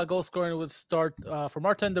Atalanta. Goal scoring would start for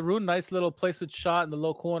Martin de Roon. Nice little placement shot in the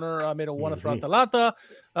low corner, made a 1-0 for Atalanta.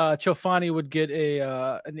 Ciofani would get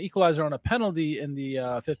an equalizer on a penalty in the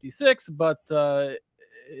 56th, but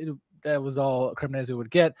that was all Cremonese would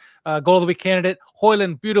get. Goal of the week candidate,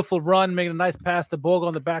 Hoyland, beautiful run, making a nice pass to Boga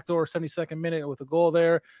on the back door, 72nd minute with a goal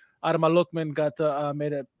there. Adama Lukman got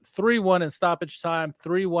made it 3-1 in stoppage time.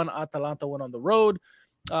 3-1 Atalanta went on the road.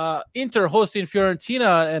 Inter hosting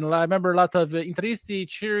Fiorentina, and I remember a lot of Interisti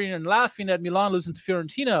cheering and laughing at Milan losing to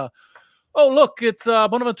Fiorentina. Oh, look, it's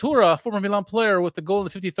Bonaventura, former Milan player, with the goal in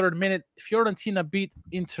the 53rd minute. Fiorentina beat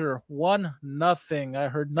Inter 1-0. I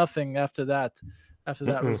heard nothing after that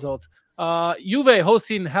result. Juve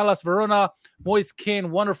hosting Hellas Verona. Moise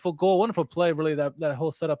Kean, wonderful goal, wonderful play, really, that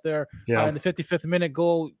whole setup there. In the 55th minute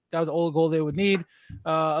goal, that was the only goal they would need.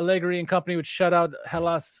 Allegri and company would shut out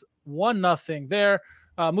Hellas 1-0 there.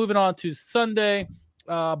 Moving on to Sunday,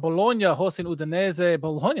 Bologna hosting Udinese.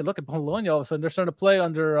 Bologna, look at Bologna, all of a sudden. They're starting to play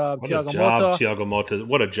under Thiago Motta.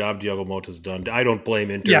 What a job Thiago Motta's done. I don't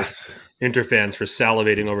blame Inter fans for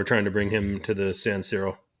salivating over trying to bring him to the San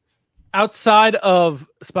Siro. Outside of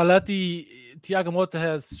Spalletti, Thiago Motta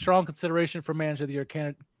has strong consideration for manager of the year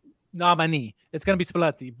candidate nominee. It's going to be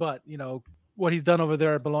Spalletti, but what he's done over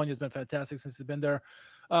there at Bologna has been fantastic since he's been there.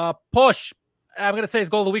 Posh, I'm going to say it's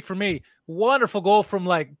goal of the week for me. Wonderful goal from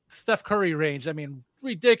Steph Curry range. I mean,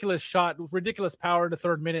 ridiculous shot, ridiculous power in the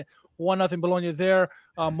 3rd minute. 1-0 Bologna there.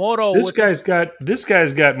 Moro. This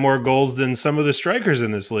guy's got more goals than some of the strikers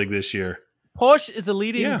in this league this year. Posh is a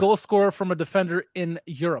leading goal scorer from a defender in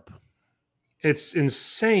Europe. It's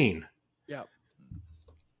insane. Yeah.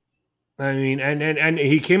 I mean, and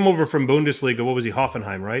he came over from Bundesliga. What was he?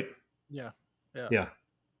 Hoffenheim, right? Yeah.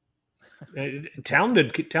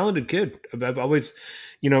 Talented kid. I've always,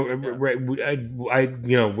 in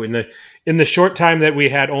the short time that we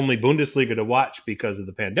had only Bundesliga to watch because of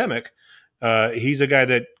the pandemic, he's a guy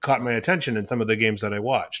that caught my attention in some of the games that I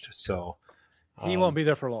watched. So he won't be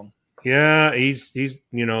there for long. Yeah, he's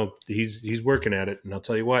working at it, and I'll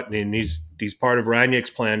tell you what, and he's part of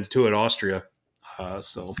Rangnick's plan too at Austria.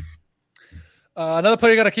 Another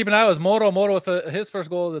player you got to keep an eye on is Moro. Moro with his first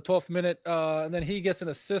goal in the 12th minute. And then he gets an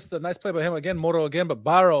assist. A nice play by him again. Moro again, but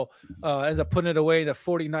Barro ends up putting it away in the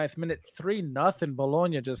 49th minute. 3-0.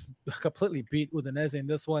 Bologna just completely beat Udinese in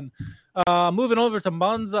this one. Moving over to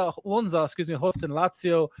Monza, hosting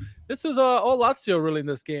Lazio. This was all Lazio really in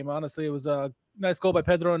this game. Honestly, it was a nice goal by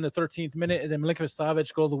Pedro in the 13th minute. And then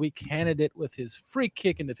Milinkovic-Savic, goal of the week candidate with his free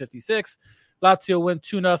kick in the 56th. Lazio win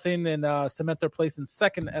 2-0 and cement their place in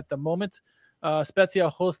second at the moment. Spezia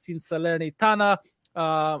hosting Salernitana.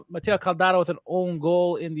 Matteo Caldara with an own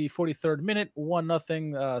goal in the 43rd minute.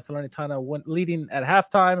 1-0. Salernitana went leading at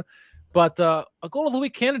halftime. But a goal of the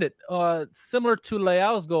week candidate, similar to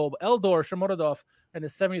Leao's goal, Eldor Shomurodov in the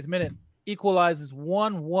 70th minute equalizes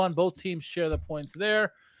 1-1. Both teams share the points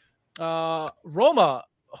there. Roma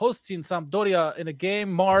hosting Sampdoria in a game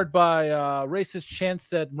marred by racist chants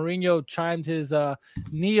that Mourinho chimed his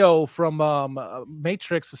Neo from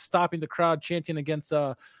Matrix was stopping the crowd chanting against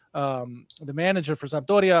the manager for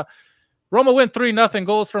Sampdoria. Roma win 3-0.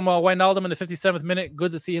 Goals from Wijnaldum in the 57th minute.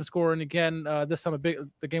 Good to see him scoring again. This time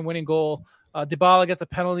the game-winning goal. Dybala gets a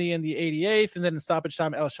penalty in the 88th, and then in stoppage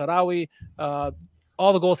time, El Shaarawy.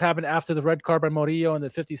 All the goals happened after the red card by Murillo in the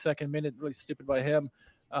 52nd minute. Really stupid by him.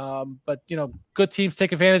 But good teams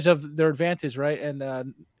take advantage of their advantage, right?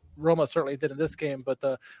 And Roma certainly did in this game. But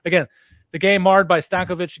again, the game marred by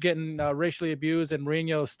Stankovic getting racially abused and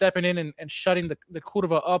Mourinho stepping in and shutting the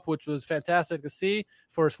Curva up, which was fantastic to see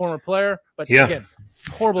for his former player. But again,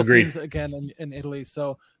 horrible scenes again in Italy.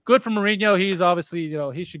 So good for Mourinho. He's obviously,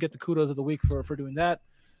 he should get the kudos of the week for doing that.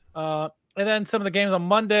 And then some of the games on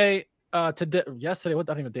Monday. Yesterday, what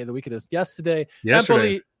I don't even day of the week it is. Yesterday.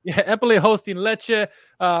 Empoli hosting Lecce.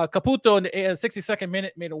 Caputo in the 62nd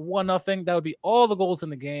minute made it 1-0. That would be all the goals in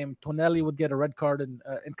the game. Tonelli would get a red card in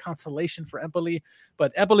consolation for Empoli,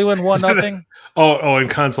 but Empoli win 1-0. In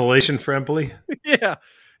consolation for Empoli. yeah.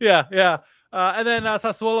 And then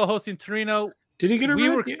Sassuolo hosting Torino. Did he get a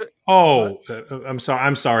red? I'm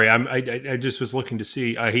sorry. I just was looking to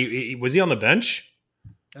see. He was he on the bench?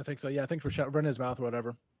 I think so. Yeah, I think for running his mouth or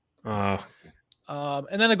whatever. And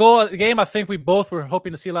then the game, I think we both were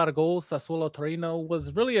hoping to see a lot of goals. Sassuolo Torino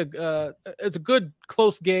was really it's a good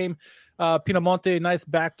close game. Pinamonte, nice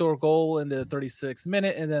backdoor goal in the 36th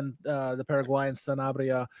minute, and then the Paraguayan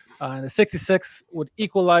Sanabria in the 66th would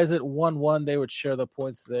equalize it 1-1. They would share the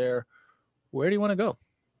points there. Where do you want to go?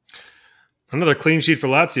 Another clean sheet for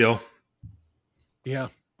Lazio. Yeah.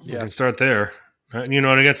 You can start there. And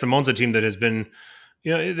against the Monza team that has been.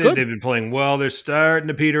 They've been playing well. They're starting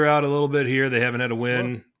to peter out a little bit here. They haven't had a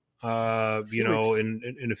win,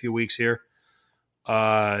 in a few weeks here.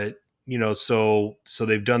 So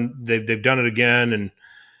they've done it again,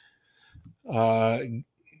 and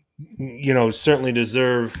certainly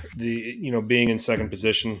deserve the being in second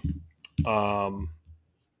position. At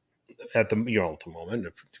the moment,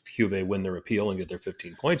 if Juve win their appeal and get their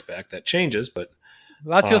 15 points back, that changes. But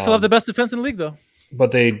Lazio still have the best defense in the league, though.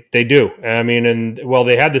 But they do. I mean,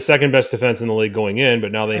 they had the second best defense in the league going in,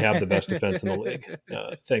 but now they have the best defense in the league,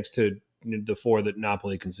 thanks to the 4 that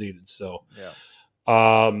Napoli conceded. So,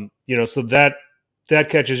 so that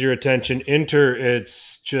catches your attention. Inter,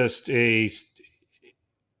 it's just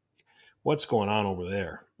what's going on over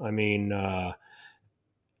there? I mean, on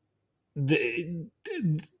the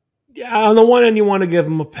one end, you want to give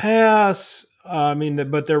them a pass.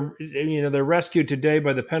 But they're rescued today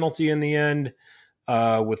by the penalty in the end.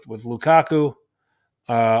 With Lukaku.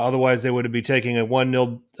 Otherwise, they would be taking a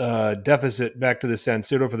 1-0 deficit back to the San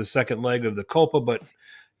Siro for the second leg of the Copa. But,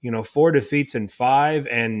 4 defeats in 5.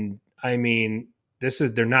 And,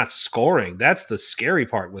 they're not scoring. That's the scary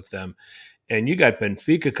part with them. And you got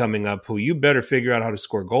Benfica coming up, who you better figure out how to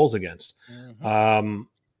score goals against. Mm-hmm.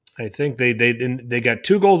 I think they got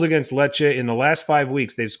 2 goals against Lecce. In the last 5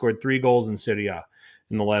 weeks, they've scored 3 goals in Serie A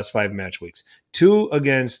in the last 5 match weeks. 2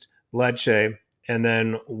 against Lecce, and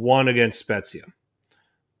then 1 against Spezia.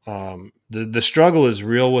 The struggle is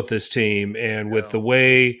real with this team, and with the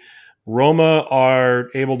way Roma are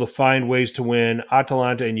able to find ways to win,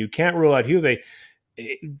 Atalanta, and you can't rule out Juve.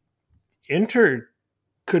 Inter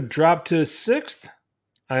could drop to 6th.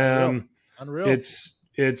 Unreal. It's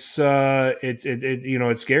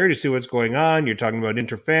scary to see what's going on. You're talking about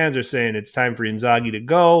Inter fans are saying it's time for Inzaghi to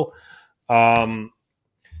go.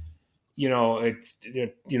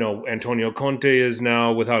 Antonio Conte is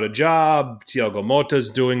now without a job. Thiago Motta is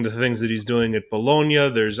doing the things that he's doing at Bologna.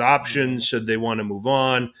 There's options should they want to move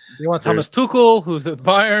on. You want Thomas Tuchel, who's at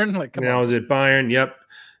Bayern? Is at Bayern. Yep.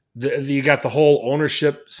 You got the whole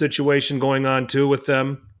ownership situation going on too with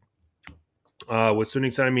them. With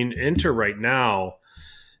Sunning, Inter right now,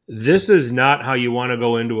 this is not how you want to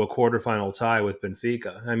go into a quarterfinal tie with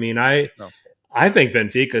Benfica. I mean, I think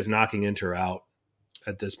Benfica is knocking Inter out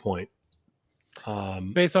at this point.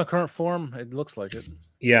 Based on current form, it looks like it.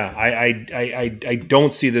 Yeah, I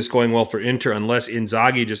don't see this going well for Inter unless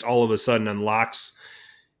Inzaghi just all of a sudden unlocks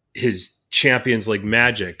his Champions League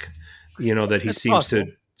magic, that he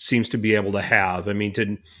seems to be able to have. I mean,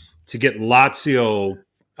 to get Lazio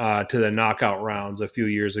to the knockout rounds a few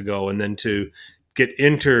years ago, and then to get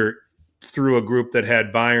Inter through a group that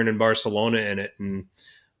had Bayern and Barcelona in it, and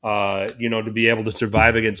to be able to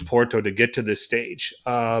survive against Porto to get to this stage.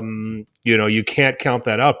 You can't count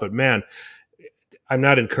that out, but man, I'm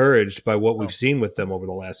not encouraged by what we've seen with them over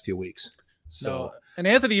the last few weeks. So, no. And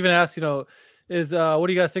Anthony even asked, is what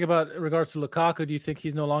do you guys think about in regards to Lukaku? Do you think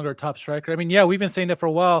he's no longer a top striker? I mean, yeah, we've been saying that for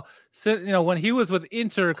a while. Since, when he was with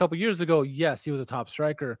Inter a couple years ago, yes, he was a top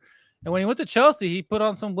striker. And when he went to Chelsea, he put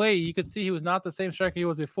on some weight. You could see he was not the same striker he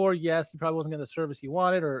was before. Yes, he probably wasn't getting the service he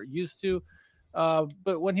wanted or used to.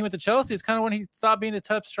 But when he went to Chelsea, it's kind of when he stopped being a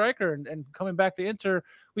top striker and coming back to Inter.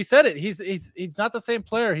 We said it. He's not the same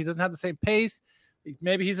player. He doesn't have the same pace.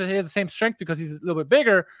 Maybe he has the same strength because he's a little bit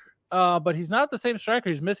bigger, but he's not the same striker.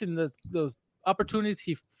 He's missing those opportunities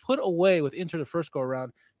he put away with Inter the first go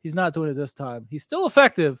around. He's not doing it this time. He's still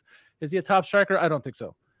effective. Is he a top striker? I don't think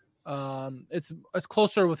so. It's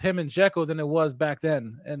closer with him and Dzeko than it was back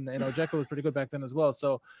then, and Dzeko was pretty good back then as well.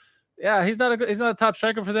 So. Yeah, he's not a top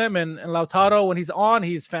striker for them. And Lautaro, when he's on,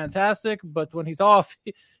 he's fantastic. But when he's off,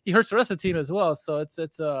 he hurts the rest of the team as well. So it's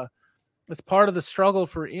part of the struggle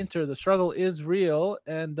for Inter. The struggle is real,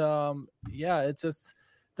 and it's just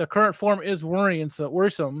the current form is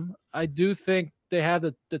worrisome. I do think they have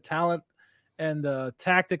the talent and the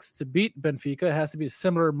tactics to beat Benfica. It has to be a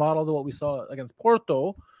similar model to what we saw against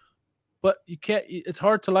Porto. But you can't. It's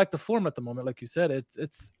hard to like the form at the moment, like you said.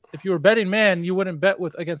 It's if you were betting man, you wouldn't bet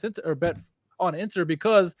against Inter or bet on Inter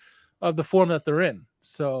because of the form that they're in.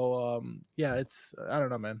 So it's I don't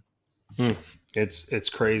know, man. It's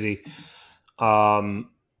crazy. They're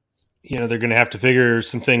going to have to figure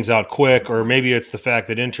some things out quick, or maybe it's the fact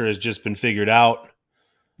that Inter has just been figured out.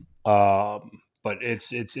 But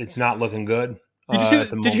it's not looking good.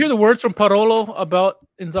 Did you hear the words from Parolo about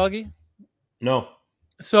Inzaghi? No.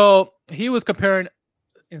 So he was comparing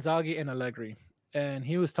Inzaghi and Allegri, and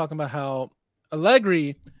he was talking about how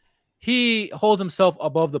Allegri, he holds himself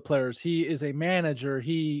above the players. He is a manager.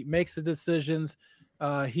 He makes the decisions.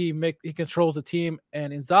 He controls the team,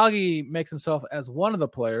 and Inzaghi makes himself as one of the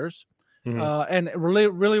players, and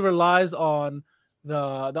really relies on the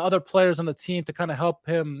other players on the team to kind of help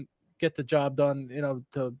him get the job done.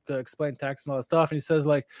 To explain tactics and all that stuff. And he says,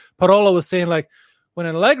 like Parola was saying, like when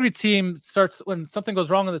an Allegri team when something goes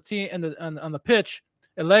wrong on the team and on the pitch,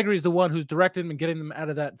 Allegri is the one who's directing them and getting them out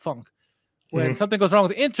of that funk. When something goes wrong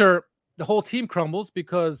with Inter, the whole team crumbles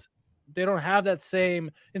because they don't have that same.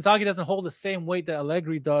 Inzaghi doesn't hold the same weight that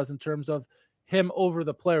Allegri does in terms of him over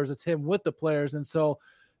the players. It's him with the players, and so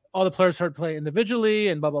all the players started playing individually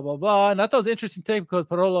and blah blah blah blah. And I thought it was an interesting take because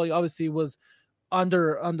Parolo obviously was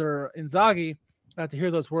under Inzaghi. I had to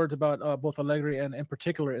hear those words about both Allegri and in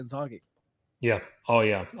particular Inzaghi. Yeah. Oh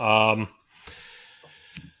yeah. How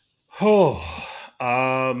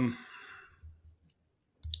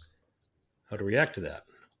to react to that?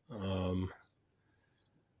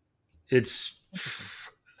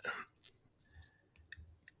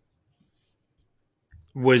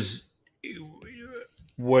 Was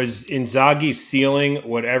Inzaghi ceiling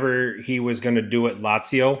whatever he was going to do at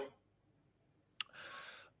Lazio?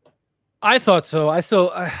 I thought so. I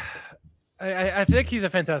think he's a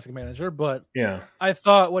fantastic manager, but yeah, I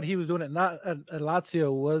thought what he was doing at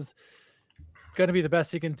Lazio was going to be the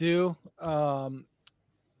best he can do.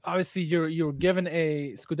 Obviously, you're given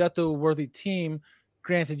a Scudetto-worthy team.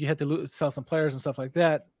 Granted, you had to sell some players and stuff like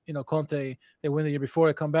that. Conte, they win the year before,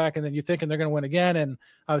 they come back, and then you're thinking they're going to win again, and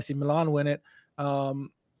obviously Milan win it. And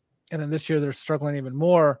then this year they're struggling even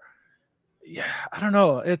more. Yeah, I don't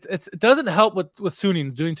know. It doesn't help what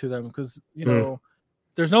Suning doing to them because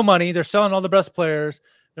there's no money. They're selling all the best players.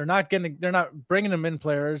 They're not bringing them in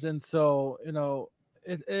players, and so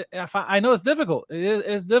I know it's difficult.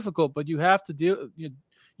 It's difficult, but you have to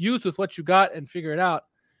use with what you got and figure it out.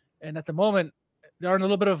 And at the moment, they're in a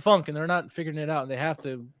little bit of a funk, and they're not figuring it out. And they have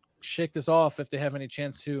to shake this off if they have any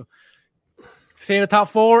chance to stay in the top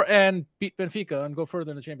four and beat Benfica and go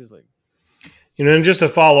further in the Champions League. And just to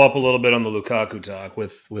follow up a little bit on the Lukaku talk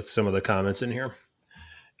with some of the comments in here,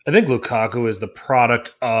 I think Lukaku is the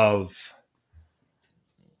product of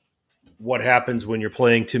what happens when you're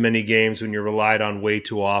playing too many games, when you're relied on way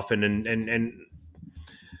too often, and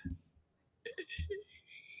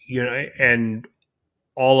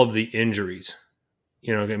all of the injuries.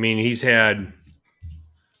 I mean, he's had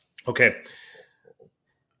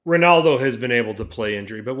Ronaldo has been able to play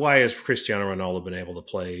injury, but why has Cristiano Ronaldo been able to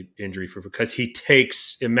play injury for? Because he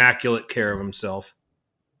takes immaculate care of himself.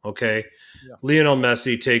 Okay. Yeah. Lionel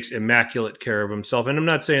Messi takes immaculate care of himself. And I'm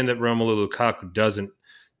not saying that Romelu Lukaku doesn't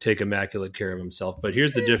take immaculate care of himself, but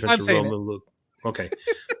here's the difference with Romelu. Okay.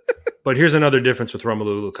 But here's another difference with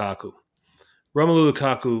Romelu Lukaku. Romelu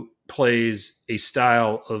Lukaku plays a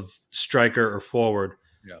style of striker or forward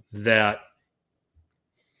that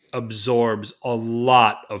absorbs a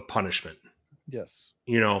lot of punishment. Yes.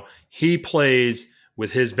 He plays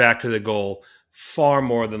with his back to the goal far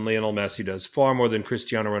more than Lionel Messi does, far more than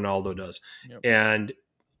Cristiano Ronaldo does. Yep. And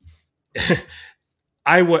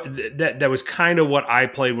that was kind of what I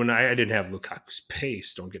played when I didn't have Lukaku's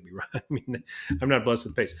pace. Don't get me wrong. I mean, I'm not blessed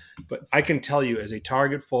with pace, but I can tell you as a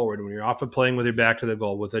target forward, when you're often playing with your back to the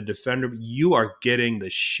goal with a defender, you are getting the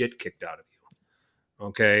shit kicked out of you.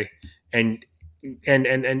 Okay. And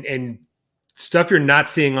stuff you're not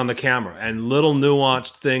seeing on the camera and little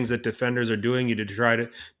nuanced things that defenders are doing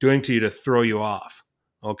to you to throw you off.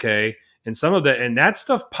 Okay. And some of that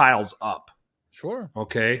stuff piles up. Sure.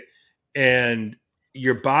 Okay. And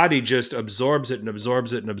your body just absorbs it and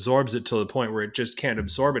absorbs it and absorbs it to the point where it just can't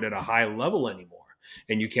absorb it at a high level anymore.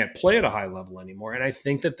 And you can't play at a high level anymore. And I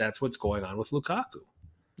think that that's what's going on with Lukaku.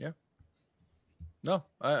 Yeah. No,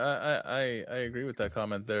 I agree with that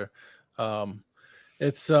comment there.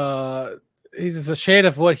 It's he's just a shade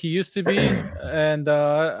of what he used to be, and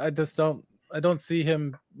I don't see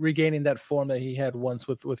him regaining that form that he had once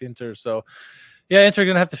with Inter. So yeah, Inter are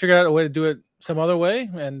gonna have to figure out a way to do it some other way,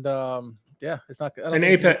 and it's not.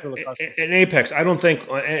 Apex. I don't think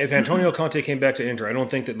if Antonio Conte came back to Inter, I don't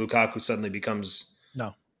think that Lukaku suddenly becomes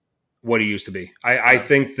what he used to be. I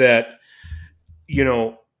think that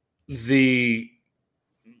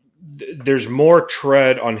there's more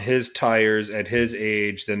tread on his tires at his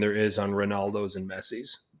age than there is on Ronaldo's and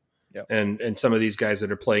Messi's. Yep. And some of these guys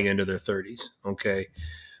that are playing into their 30s. Okay.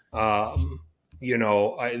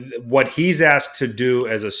 What he's asked to do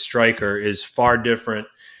as a striker is far different.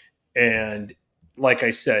 And like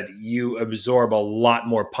I said, you absorb a lot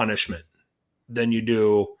more punishment than you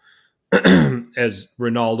do as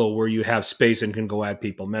Ronaldo, where you have space and can go at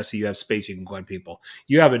people. Messi, you have space, you can go at people.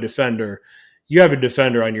 You have a defender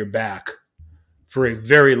on your back for a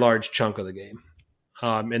very large chunk of the game.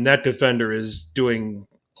 And that defender is doing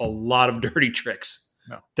a lot of dirty tricks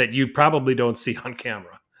that you probably don't see on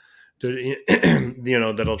camera,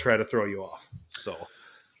 that'll try to throw you off. So,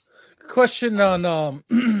 question on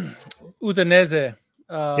Udinese.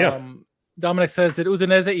 Dominic says, did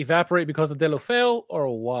Udinese evaporate because of Deulofeu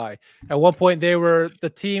or why? At one point, they were the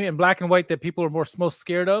team in black and white that people were most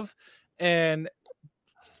scared of, and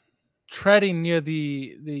treading near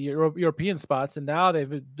the European spots, and now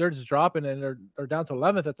they're just dropping, and they're down to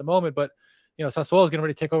 11th at the moment. But Sassuolo is going to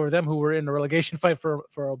really take over them, who were in the relegation fight for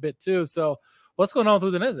a bit too. So what's going on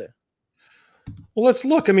with Udinese? Well, let's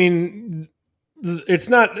look. I mean, it's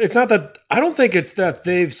not that I don't think it's that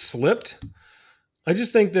they've slipped. I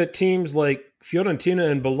just think that teams like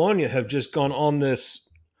Fiorentina and Bologna have just gone on these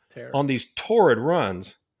torrid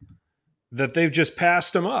runs that they've just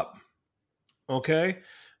passed them up. Okay.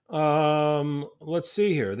 Let's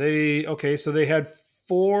see here. So they had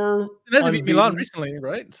 4. They beat Milan recently,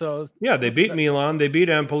 right? So yeah, they beat Milan. They beat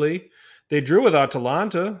Empoli. They drew with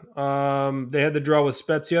Atalanta. They had the draw with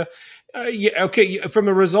Spezia. From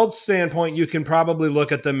a results standpoint, you can probably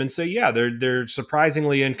look at them and say, yeah, they're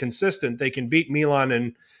surprisingly inconsistent. They can beat Milan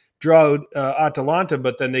and draw Atalanta,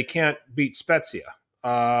 but then they can't beat Spezia. They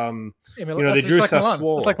drew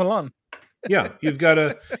Sassuolo. It's like Milan. Yeah, you've got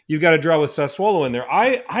to draw with Sassuolo in there.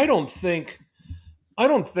 I don't think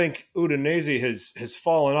Udinese has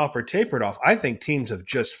fallen off or tapered off. I think teams have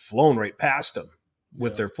just flown right past them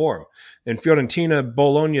with their form. And Fiorentina,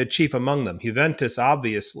 Bologna, chief among them. Juventus,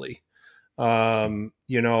 obviously. And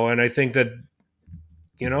I think that,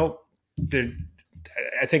 I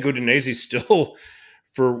think Udinese still,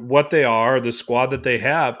 for what they are, the squad that they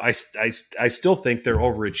have, I still think they're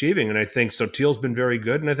overachieving. And I think Sotil's been very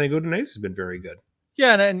good, and I think Udinese's been very good.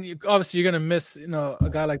 Yeah, and obviously you're going to miss, a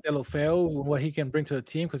guy like Deulofeu, what he can bring to the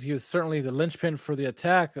team, because he was certainly the linchpin for the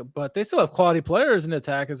attack. But they still have quality players in the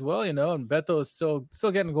attack as well, and Beto is still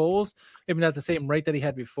getting goals, maybe not the same rate that he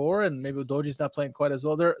had before, and maybe Udoji's not playing quite as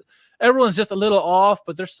well. Everyone's just a little off,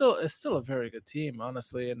 but it's still a very good team,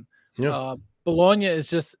 honestly. And Bologna is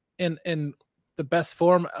just in the best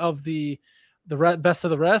form of the best of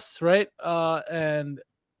the rest, right? And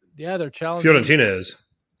yeah, they're challenging. Fiorentina is.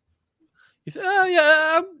 You say,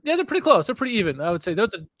 yeah, they're pretty close. They're pretty even. I would say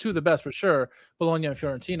those are two of the best for sure. Bologna and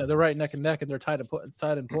Fiorentina. They're right neck and neck, and they're tied in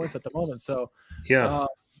points at the moment. So, Yeah.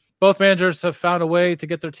 both managers have found a way to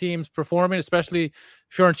get their teams performing, especially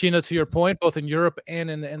Fiorentina. To your point, both in Europe and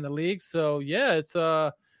in the league. So yeah, it's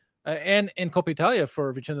and in Coppa Italia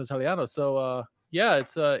for Vincenzo Italiano. So yeah,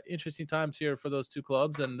 it's interesting times here for those two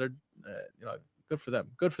clubs, and they're good for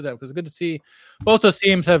them. Good for them because it's good to see both those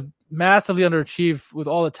teams have massively underachieved with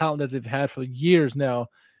all the talent that they've had for years now,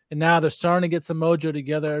 and now they're starting to get some mojo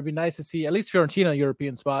together. It'd be nice to see at least Fiorentina a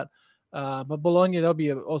European spot. But Bologna, that'll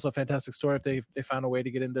be also a fantastic story if they found a way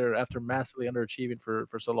to get in there after massively underachieving for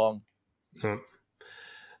so long.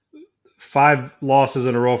 5 losses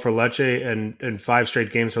in a row for Lecce and 5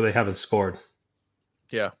 straight games where they haven't scored.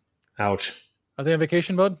 Yeah. Ouch. Are they on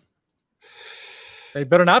vacation mode? They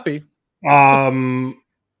better not be.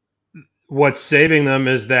 What's saving them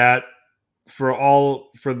is that for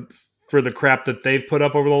the crap that they've put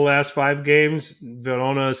up over the last 5 games,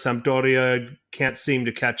 Verona, Sampdoria can't seem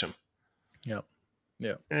to catch them.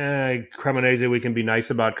 Yeah. Cremonese we can be nice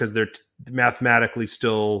about because they're mathematically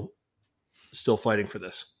still fighting for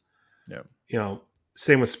this. Yeah.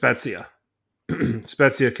 Same with Spezia.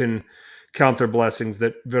 Spezia can count their blessings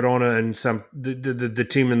that Verona and the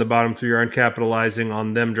team in the bottom 3 aren't capitalizing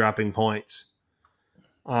on them dropping points.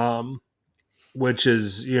 Which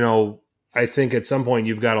is, I think at some point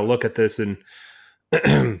you've got to look at this and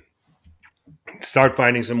start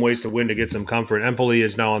finding some ways to win to get some comfort. Empoli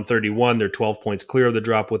is now on 31. They're 12 points clear of the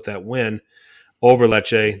drop with that win over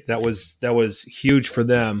Lecce. That was huge for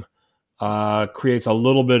them. Creates a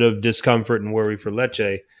little bit of discomfort and worry for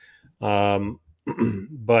Lecce.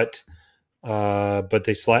 But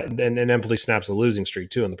they and Empoli snaps a losing streak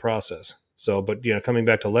too in the process. So, but coming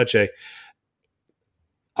back to Lecce,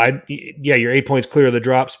 you're 8 points clear of the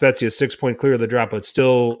drop. Spezia is 6 points clear of the drop, but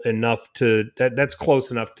still enough that's close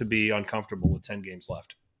enough to be uncomfortable with 10 games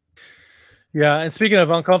left. Yeah, and speaking of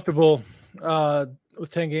uncomfortable, with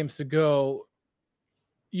 10 games to go,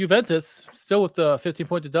 Juventus, still with the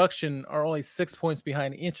 15-point deduction, are only 6 points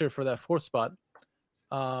behind Inter for that 4th spot.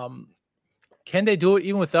 Can they do it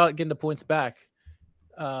even without getting the points back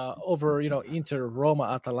over, Inter, Roma,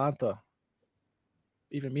 Atalanta,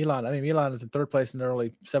 even Milan? I mean, Milan is in 3rd place and they're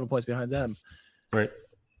only 7 points behind them. Right.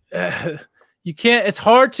 You can't. It's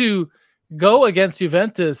hard to go against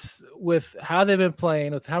Juventus with how they've been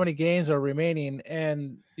playing, with how many games are remaining,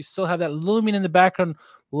 and you still have that looming in the background.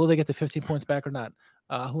 Will they get the 15 points back or not?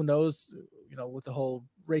 Who knows? With the whole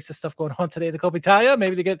racist stuff going on today, the Coppa Italia,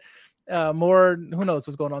 maybe they get more. Who knows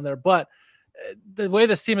what's going on there? But the way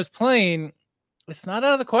this team is playing, it's not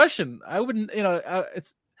out of the question. I wouldn't.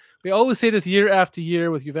 We always say this year after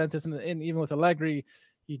year with Juventus and even with Allegri,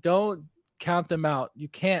 you don't count them out. You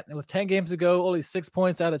can't. And with 10 games to go, only 6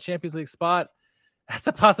 points out of Champions League spot. That's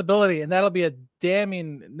a possibility, and that'll be a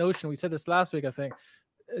damning notion. We said this last week, I think.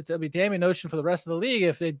 It'll be a damning notion for the rest of the league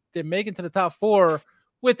if they make it to the top 4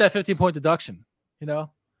 with that 15-point deduction.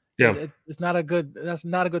 Yeah, it's not a good. That's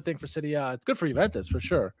not a good thing for City. It's good for Juventus for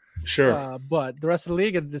sure. Sure, but the rest of the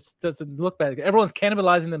league, it just doesn't look bad. Everyone's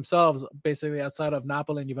cannibalizing themselves basically outside of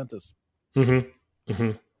Napoli and Juventus.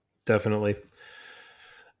 Definitely.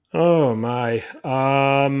 Oh my.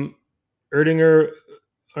 Erdinger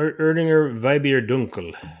Weibier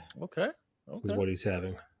Dunkel. Okay. Is what he's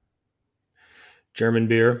having. German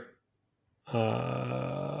beer. Thank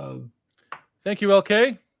you,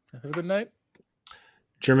 LK. Have a good night.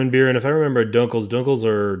 German beer, and if I remember, Dunkels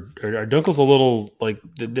are Dunkels a little like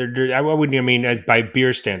they're I wouldn't. I mean, as by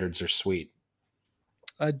beer standards, they're sweet.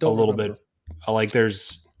 I don't. A little bit. Like they're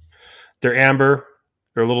amber.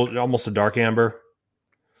 They're a little, almost a dark amber.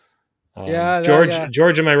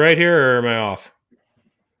 George, am I right here or am I off?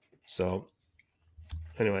 So,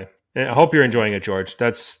 anyway, and I hope you're enjoying it, George.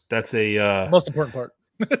 That's a most important part.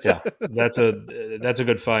 Yeah, that's a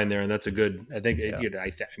good find there, and that's a good. I think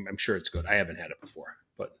I'm sure it's good. I haven't had it before,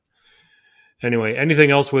 but anyway,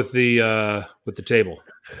 anything else with the table?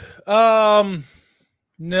 No.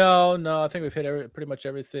 I think we've hit pretty much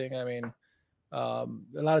everything. I mean, a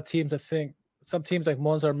lot of teams. I think some teams like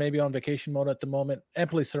Monza are maybe on vacation mode at the moment.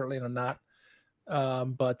 Empoli certainly are not.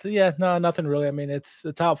 But yeah, no, nothing really. I mean, it's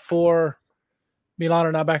the top 4. Milan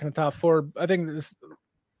are now back in the top 4. I think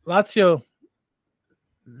Lazio.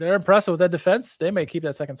 They're impressive with that defense. They may keep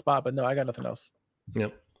that 2nd spot, but no, I got nothing else.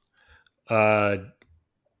 Yep. I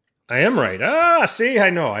am right. See,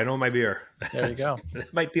 I know my beer. There you go.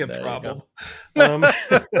 That might be a problem. I don't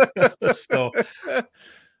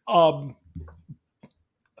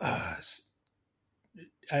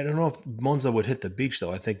know if Monza would hit the beach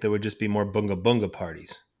though. I think there would just be more bunga bunga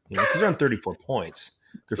parties, because they're on 34 points.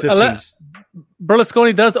 They're 15.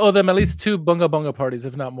 Berlusconi does owe them at least 2 bunga bunga parties,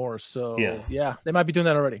 if not more. So yeah, they might be doing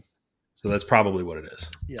that already. So that's probably what it is.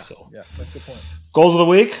 Yeah, so yeah, that's a good point. Goals of the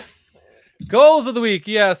week. Goals of the week,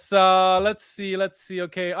 yes. Let's see.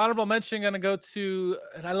 Okay, honorable mention going to go to,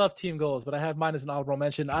 and I love team goals, but I have mine as an honorable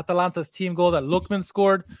mention. Atalanta's team goal that Lookman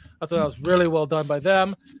scored. I thought that was really well done by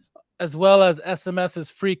them, as well as SMS's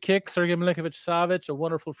free kick, Sergej Milinkovic-Savic, a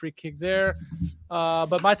wonderful free kick there.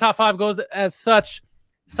 But my top 5 goes as such.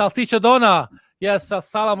 Salsicha Dona, yes,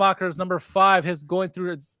 Salamaker's number 5, his going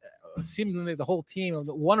through seemingly the whole team,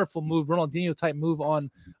 a wonderful move, Ronaldinho type move on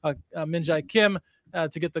Min Jae Kim.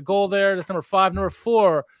 To get the goal there. That's number 5. Number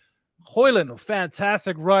 4, Hoyland,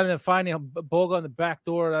 fantastic run and finding Boga on the back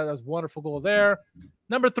door. That was a wonderful goal there.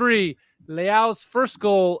 Number 3, Leao's first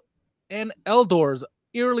goal and Eldor's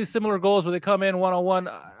eerily similar goals where they come in one-on-one.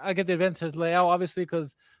 I get the advantage Leao, obviously,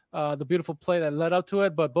 because the beautiful play that led up to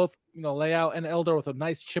it, but both Leao and Eldor with a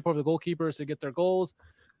nice chip over the goalkeepers to get their goals.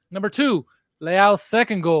 Number 2, Leao's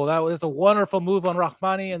second goal. That was a wonderful move on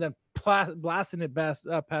Rahmani and then blasting it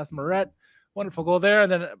past Moret. Wonderful goal there.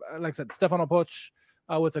 And then, like I said, Stefano Poch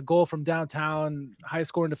with a goal from downtown,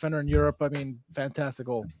 high-scoring defender in Europe. I mean, fantastic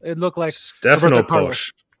goal. It looked like Stefano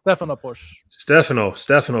Poch. Stefano Poch. Stefano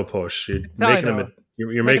Poch.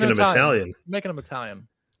 You're making him Italian. Making him Italian.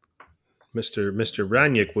 Mr.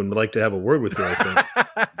 Ranić would like to have a word with you, I think.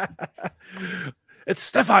 It's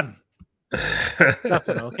Stefan.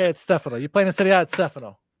 Stefano. Okay, it's Stefano. You playing in Serie A, it's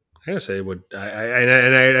Stefano. I gotta say,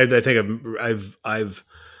 I think I've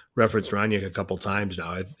referenced Ranić a couple times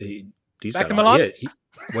now. He's back got in Milan.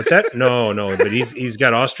 What's that? No, but he's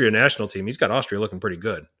got Austria national team. He's got Austria looking pretty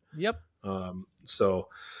good. Yep. So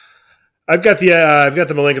I've got the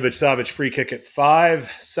Milinkovic-Savic free kick at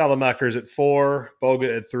 5, Salamakers at 4,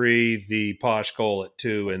 Boga at 3, the Posh goal at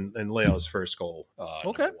 2, and Leo's first goal.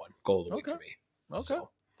 Okay. Number 1 goal of the week for me. Okay.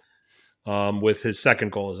 So, with his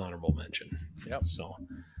second goal as honorable mention. Yep. So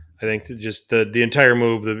I think just the entire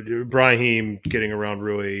move, the Brahim getting around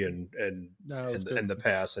Rui and the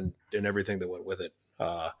pass and everything that went with it,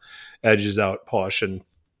 edges out Posh, and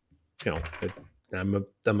I'm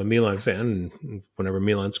a Milan fan, and whenever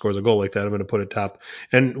Milan scores a goal like that, I'm going to put it top.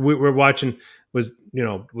 And we're watching was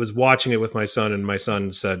watching it with my son, and my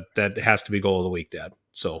son said that has to be goal of the week, Dad.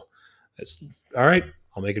 So it's all right.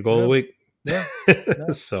 I'll make it goal of the week. Yeah.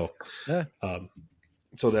 So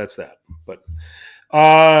that's that. But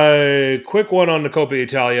quick one on the Coppa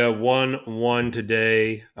Italia, 1-1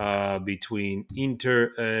 today between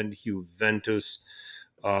Inter and Juventus.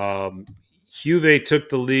 Juve took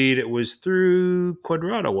the lead. It was through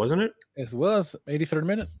Quadrado, wasn't it? As well as 83rd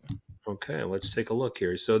minute. Okay, let's take a look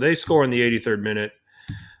here. So they score in the 83rd minute.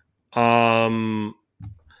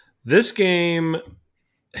 This game,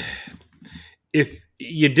 if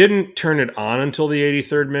you didn't turn it on until the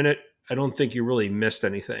 83rd minute, I don't think you really missed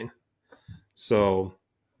anything. So,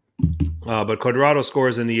 but Quadrado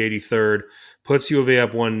scores in the 83rd, puts Juve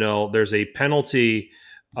up 1-0. There's a penalty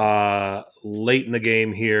late in the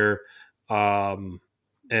game here. And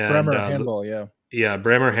Bremer handball, yeah. Yeah,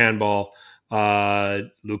 Bremer handball.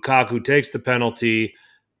 Lukaku takes the penalty,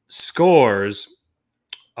 scores,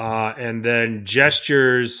 and then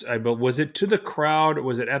gestures. Was it to the crowd? Or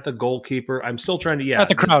was it at the goalkeeper? I'm still trying to. At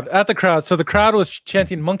the crowd. So the crowd was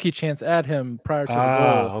chanting monkey chants at him prior to the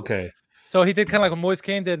goal. Okay. So he did kind of like what Moise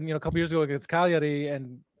Kean did, a couple years ago against Cagliari,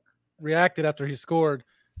 and reacted after he scored.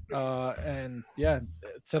 And yeah,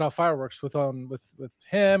 set off fireworks with him, with the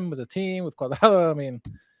team, with Quadrado. I mean,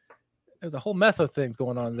 there's a whole mess of things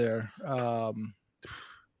going on there.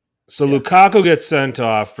 So Lukaku gets sent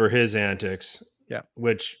off for his antics. Yeah,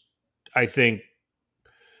 which I think,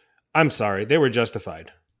 I'm sorry, they were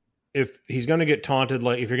justified. If he's going to get taunted,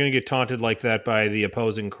 if you're going to get taunted like that by the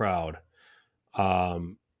opposing crowd,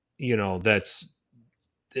 that's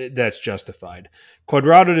justified.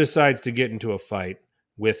 Quadrado decides to get into a fight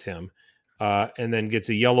with him, and then gets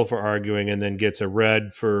a yellow for arguing, and then gets a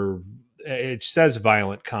red for. It says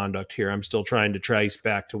violent conduct here. I'm still trying to trace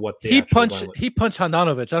back to what he punched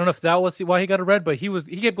Handanovic. I don't know if that was why he got a red, but he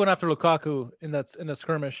kept going after Lukaku in the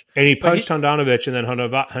skirmish. And he punched Handanovic, and then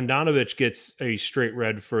Handanovic gets a straight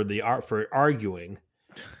red for arguing.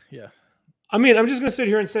 Yeah. I mean, I'm just going to sit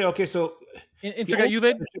here and say, okay, so Inter got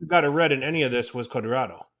Juve got a red in any of this was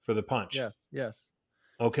Quadrado for the punch. Yes.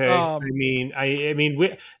 Okay. I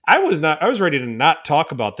was ready to not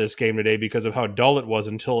talk about this game today because of how dull it was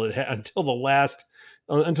until the last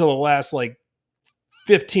like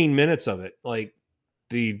 15 minutes of it. Like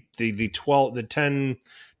the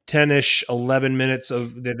 10-ish, 11 minutes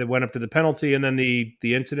of that went up to the penalty, and then the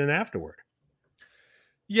incident afterward.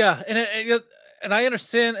 Yeah, and I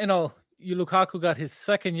understand, Lukaku got his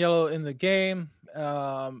second yellow in the game,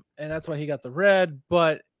 and that's why he got the red.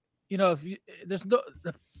 But if there's no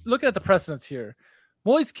looking at the precedents here,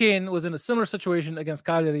 Moise Kean was in a similar situation against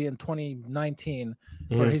Cagliari in 2019,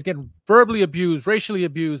 where he's getting verbally abused, racially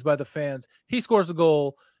abused by the fans. He scores a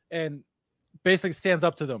goal and basically stands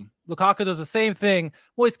up to them. Lukaku does the same thing.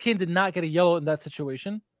 Moise Kean did not get a yellow in that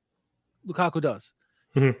situation. Lukaku does.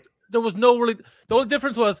 There was no really. The only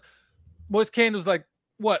difference was Moise Kean was like,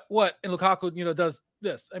 what, and Lukaku, does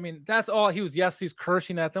this. I mean, that's all. He's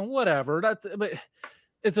cursing at them, whatever. But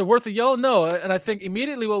is it worth a yellow? No. And I think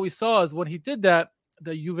immediately what we saw is when he did that,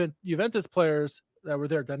 the Juventus players that were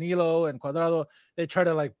there, Danilo and Cuadrado, they try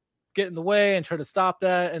to like get in the way and try to stop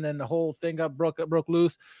that, and then the whole thing broke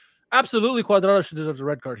loose. Absolutely, Cuadrado should deserve a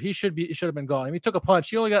red card. He should have been gone. I mean, he took a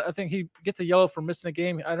punch. I think he gets a yellow for missing a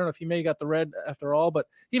game. I don't know if he may have got the red after all, but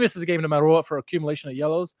he misses a game no matter what for accumulation of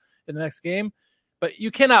yellows in the next game. But you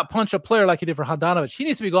cannot punch a player like he did for Handanovic. He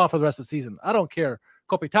needs to be gone for the rest of the season. I don't care.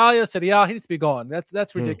 Coppa Italia, Serie A, he needs to be gone.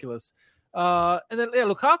 That's ridiculous. And then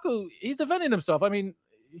Lukaku, he's defending himself. I mean,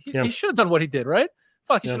 he should have done what he did, right?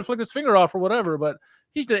 Fuck, he should have flicked his finger off or whatever. But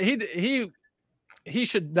he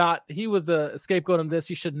should not. He was a scapegoat in this.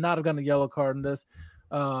 He should not have gotten a yellow card in this.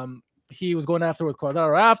 He was going after with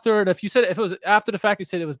Cuadrado after. And if it was after the fact, you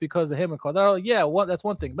said it was because of him and Cuadrado. Yeah, that's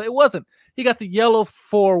one thing. But it wasn't. He got the yellow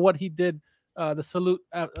for what he did. The salute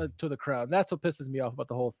to the crowd. That's what pisses me off about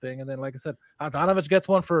the whole thing. And then, like I said, Handanovic gets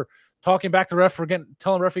one for talking back to the ref for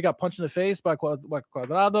telling the referee got punched in the face by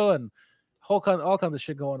Cuadrado, and all kinds of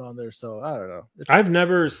shit going on there. So I don't know. I've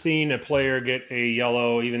never seen a player get a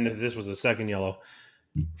yellow, even if this was the second yellow,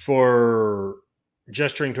 for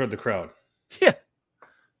gesturing toward the crowd. Yeah.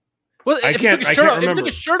 Well, if he took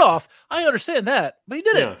his shirt off, I understand that, but he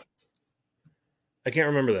didn't. Yeah. I can't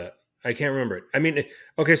remember that. I can't remember it. I mean,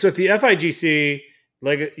 okay, so if the FIGC,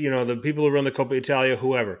 the people who run the Coppa Italia,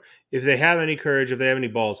 whoever, if they have any courage, if they have any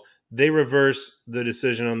balls, they reverse the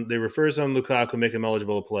decision. They reverse on Lukaku, make him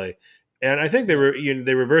eligible to play. And I think they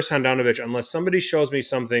reverse Handanovic unless somebody shows me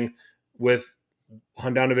something with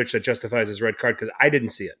Handanovic that justifies his red card, because I didn't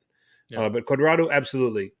see it. Yeah. But Cuadrado,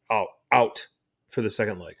 absolutely out for the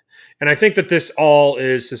second leg. And I think that this all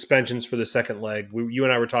is suspensions for the second leg. You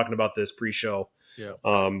and I were talking about this pre-show. Yeah.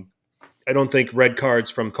 I don't think red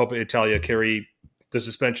cards from Coppa Italia carry the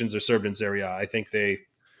suspensions are served in Serie A. I think they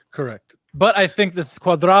correct, but I think this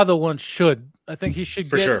Cuadrado one should. I think he should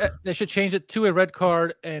sure. They should change it to a red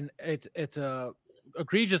card, and it's a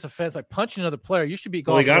egregious offense by punching another player. You should be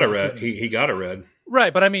gone. Well, he got a red. He got a red.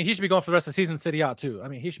 Right, but I mean, he should be gone for the rest of the season in Serie A too. I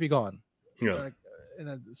mean, he should be gone. Yeah.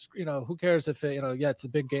 And who cares if it's a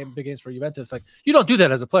big games for Juventus. Like, you don't do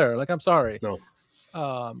that as a player. Like, I'm sorry. No.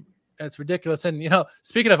 It's ridiculous. And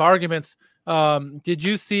speaking of arguments, did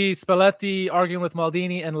you see Spalletti arguing with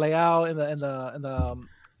Maldini and Leao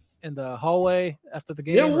in the hallway after the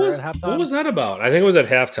game? Yeah, what was that about? I think it was at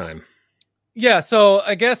halftime. Yeah, so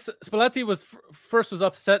I guess Spalletti was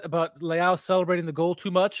upset about Leao celebrating the goal too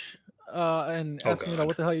much, and asking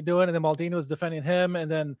what the hell are you doing? And then Maldini was defending him, and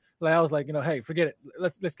then Leao was like, hey, forget it,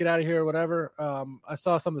 let's get out of here or whatever. I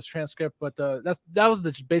saw some of this transcript, but that was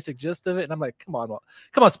the basic gist of it, and I'm like, come on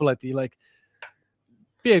Spalletti, like,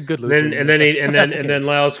 be a good loser. And then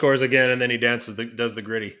Leao scores again, and then he does the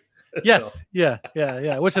gritty. Yes, so. yeah,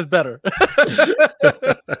 which is better.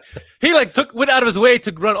 He went out of his way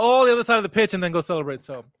to run all the other side of the pitch and then go celebrate.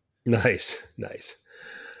 So nice.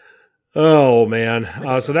 Oh man!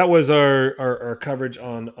 So that was our coverage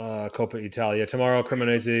on Coppa Italia. Tomorrow,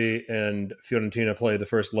 Cremonese and Fiorentina play the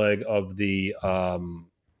first leg of the Coppa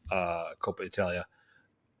Italia.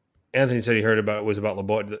 Anthony said he heard about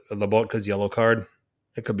Lobotka's yellow card.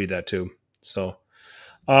 It could be that too. So,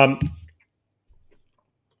 let's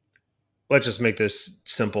just make this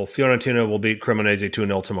simple. Fiorentina will beat Cremonese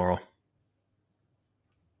 2-0 tomorrow.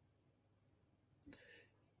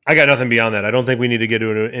 I got nothing beyond that. I don't think we need to get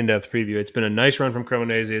into an in-depth preview. It's been a nice run from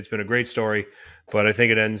Cremonese. It's been a great story, but I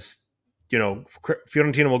think it ends,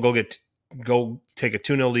 Fiorentina will go take a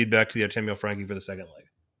 2-0 lead back to the Artemio Franchi for the second leg.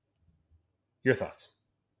 Your thoughts?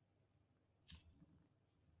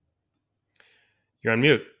 You're on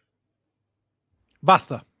mute.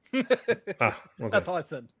 Basta. Okay. That's all I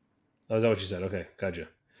said. Oh, is that what you said? Okay, gotcha. I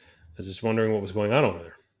was just wondering what was going on over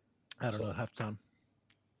there. I don't know, halftime.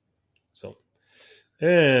 So,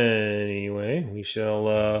 anyway, we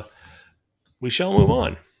shall move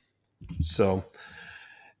on. So,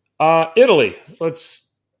 Italy. Let's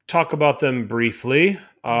talk about them briefly.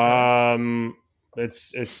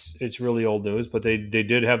 It's really old news, but they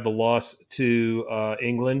did have the loss to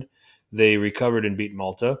England. They recovered and beat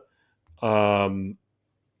Malta.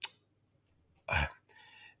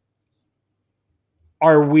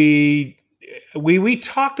 are we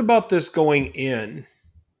talked about this going in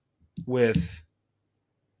with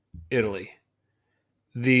Italy.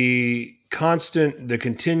 The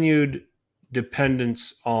continued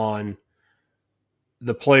dependence on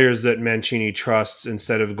the players that Mancini trusts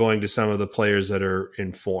instead of going to some of the players that are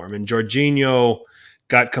in form. And Jorginho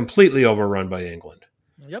got completely overrun by England.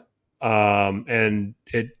 Yep. And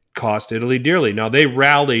it cost Italy dearly. Now, they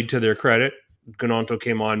rallied, to their credit. Gnonto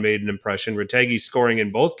came on, made an impression. Retegui scoring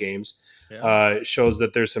in both games shows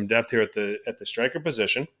that there's some depth here at the striker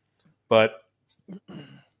position. But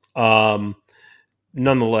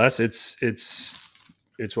nonetheless, it's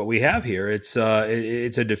what we have here. It's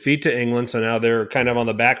a defeat to England, so now they're kind of on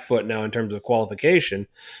the back foot now in terms of qualification.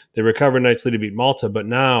 They recovered nicely to beat Malta, but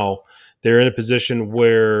now they're in a position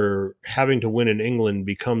where having to win in England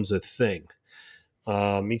becomes a thing.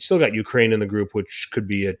 You still got Ukraine in the group, which could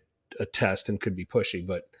be a test and could be pushy.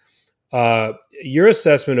 But your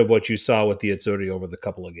assessment of what you saw with the Azzurri over the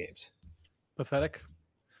couple of games? Pathetic.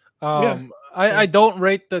 I don't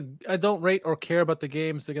rate or care about the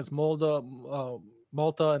games against Malta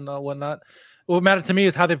and whatnot. What mattered to me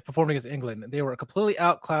is how they performed against England. They were completely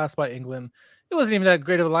outclassed by England. It wasn't even that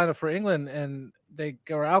great of a lineup for England, and they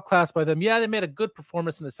were outclassed by them. Yeah, they made a good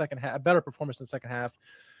performance in the second half, a better performance in the second half.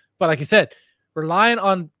 But like you said, relying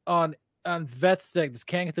on vets that just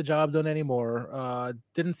can't get the job done anymore.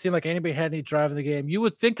 Didn't seem like anybody had any drive in the game. You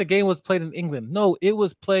would think the game was played in England. No, it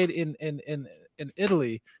was played in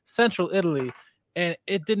Italy, central Italy, and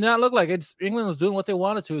it did not look like it. England was doing what they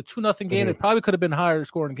wanted to. 2-0 game. It probably could have been higher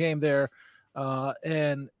scoring game there,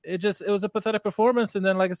 and it was a pathetic performance. And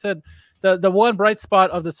then, like I said, the one bright spot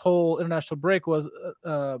of this whole international break was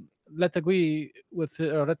Retegui,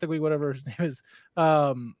 whatever his name is,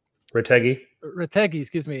 Retegui,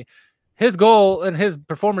 excuse me. His goal and his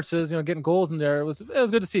performances, getting goals in there, it was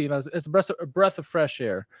good to see. It's a breath of fresh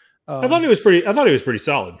air. I thought he was pretty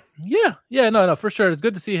solid. Yeah, no, for sure. It's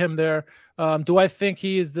good to see him there. Do I think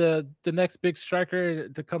he is the next big striker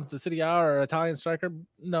to come to City A or Italian striker?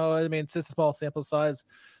 No, I mean, it's a small sample size.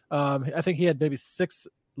 I think he had maybe 6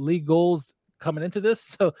 league goals coming into this,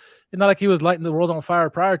 so it's not like he was lighting the world on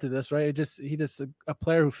fire prior to this, right? He just a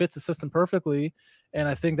player who fits the system perfectly, and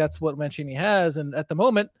I think that's what Mancini has. And at the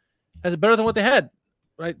moment, has it better than what they had.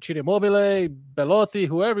 Right, Ciro Immobile, Belotti,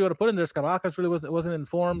 whoever you want to put in there, Scamacca really wasn't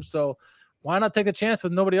informed. So why not take a chance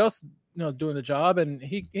with nobody else, doing the job? And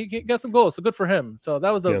he got some goals, so good for him. So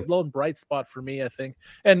that was a lone bright spot for me, I think,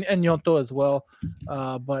 and Gnonto as well.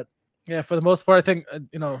 But yeah, for the most part, I think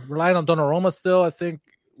relying on Donnarumma still. I think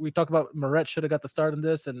we talked about Meret should have got the start in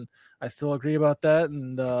this, and I still agree about that.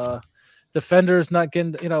 And defenders not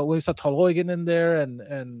getting, we saw Toloi getting in there,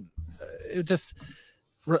 and it just.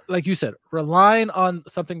 Like you said, relying on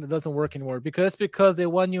something that doesn't work anymore because they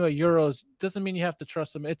won you a Euros doesn't mean you have to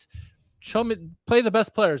trust them. It's play the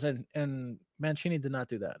best players, and Mancini did not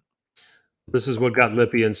do that. This is what got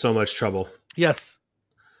Lippi in so much trouble. Yes.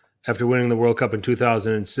 After winning the World Cup in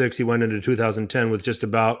 2006, he went into 2010 with just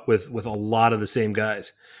about with a lot of the same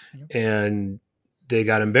guys, and they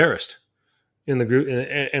got embarrassed in the group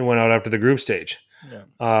and went out after the group stage.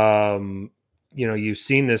 Yeah. You've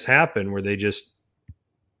seen this happen where they just.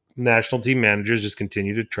 National team managers just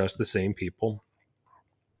continue to trust the same people,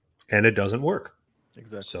 and it doesn't work.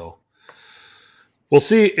 Exactly. So we'll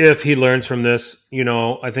see if he learns from this.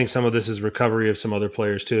 I think some of this is recovery of some other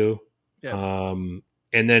players too. Yeah.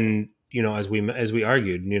 And then as we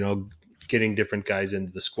argued, getting different guys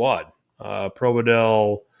into the squad.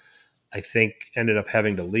 Provedel, I think, ended up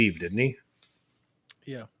having to leave, didn't he?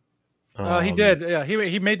 Yeah. He did. Yeah,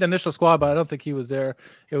 he made the initial squad, but I don't think he was there.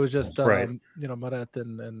 It was just Meret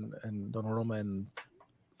and Donnarumma and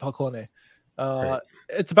Falcone. Right.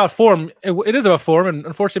 It's about form. It is about form, and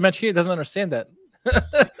unfortunately, Mancini doesn't understand that.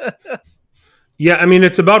 Yeah, I mean,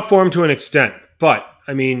 it's about form to an extent, but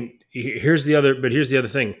I mean, here's the other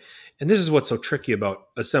thing, and this is what's so tricky about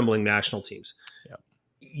assembling national teams. Yeah.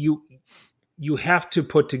 You have to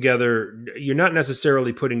put together, you're not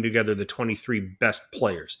necessarily putting together the 23 best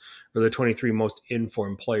players or the 23 most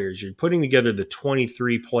informed players. You're putting together the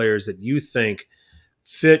 23 players that you think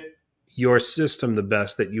fit your system the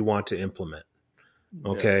best that you want to implement.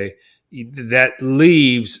 Okay. Yeah. That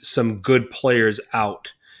leaves some good players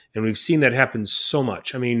out. And we've seen that happen so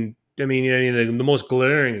much. I mean, the most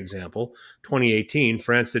glaring example, 2018,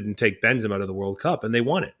 France didn't take Benzema out of the World Cup and they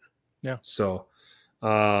won it. Yeah. So,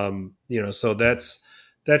 so that's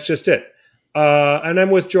just it. And I'm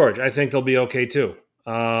with George. I think they'll be okay too.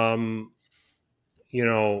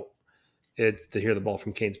 It's to hear the ball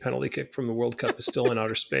from Kane's penalty kick from the World Cup is still in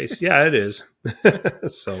outer space. Yeah, it is.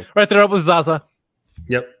 So right there up with Zaza.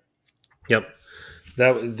 Yep.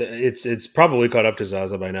 It's probably caught up to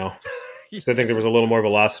Zaza by now. So I think there was a little more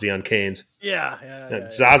velocity on Kane's. Yeah.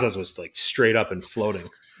 Zaza's was like straight up and floating,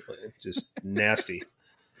 just nasty.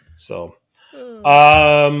 So,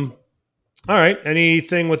 all right.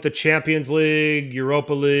 Anything with the Champions League,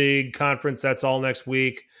 Europa League, conference? That's all next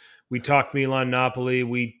week. We talked Milan Napoli.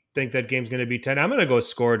 We think that game's going to be 10. I'm going to go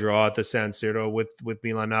score draw at the San Siro with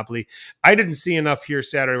Milan Napoli. I didn't see enough here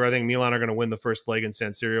Saturday where I think Milan are going to win the first leg in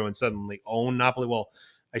San Siro and suddenly own Napoli. Well,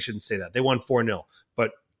 I shouldn't say that. They won 4-0.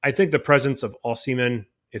 But I think the presence of Osimhen,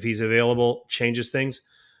 if he's available, changes things.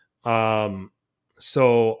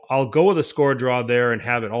 So I'll go with a score draw there and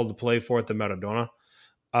have it all to play for at the Maradona.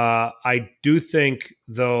 I do think,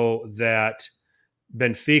 though, that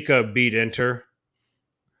Benfica beat Inter.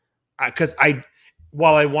 Because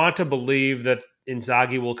while I want to believe that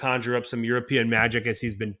Inzaghi will conjure up some European magic as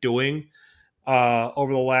he's been doing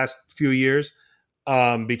over the last few years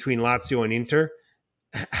between Lazio and Inter,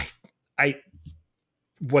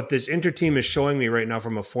 what this Inter team is showing me right now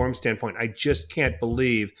from a form standpoint, I just can't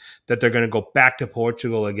believe that they're going to go back to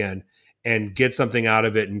Portugal again and get something out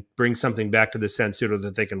of it and bring something back to the San Siro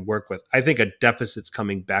that they can work with. I think a deficit's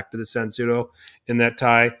coming back to the San Siro in that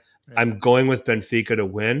tie. Right. I'm going with Benfica to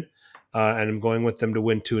win, and I'm going with them to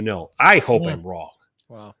win 2-0. I hope I'm wrong.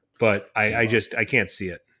 Wow. But I can't see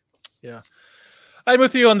it. Yeah. I'm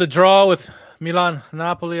with you on the draw with Milan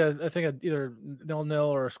Napoli. I think either 0-0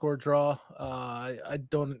 or a score draw. I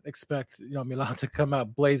don't expect Milan to come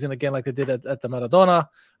out blazing again like they did at the Maradona.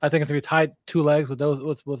 I think it's gonna be tied 2 legs with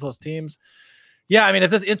those teams. Yeah, I mean,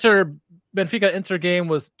 if this Benfica Inter game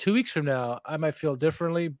was 2 weeks from now, I might feel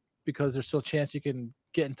differently because there's still a chance you can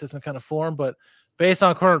get into some kind of form. But based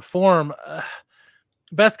on current form,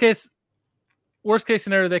 worst case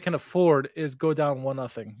scenario they can afford is go down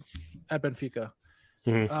 1-0 at Benfica.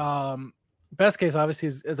 Mm-hmm. Best case obviously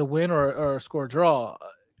is a win or a score draw.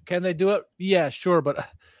 Can they do it? Yeah, sure. But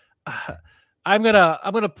I'm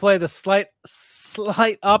gonna play the slight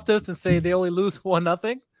optimist and say they only lose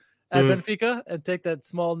 1-0 at Benfica and take that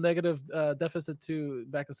small negative deficit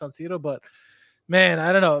back to San Siro. But man,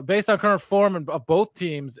 I don't know. Based on current form of both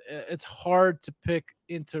teams, it's hard to pick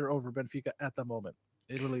Inter over Benfica at the moment.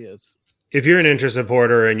 It really is. If you're an Inter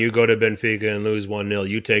supporter and you go to Benfica and lose 1-0,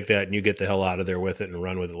 you take that and you get the hell out of there with it and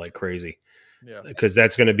run with it like crazy. Yeah, because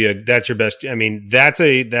that's going to be that's your best. I mean, that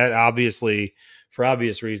obviously, for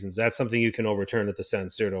obvious reasons, that's something you can overturn at the San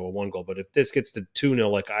Siro, a 1 goal. But if this gets to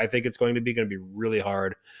 2-0, like I think it's going to be really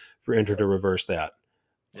hard for Inter to reverse that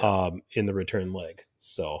in the return leg.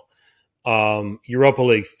 So, Europa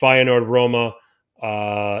League, Feyenoord, Roma,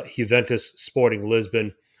 Juventus, Sporting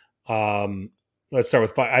Lisbon. Let's start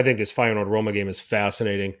with I think this Feyenoord-Roma game is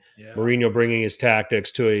fascinating. Yeah. Mourinho bringing his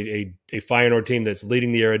tactics to a Feyenoord team that's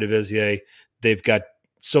leading the Eredivisie. They've got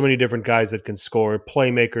so many different guys that can score.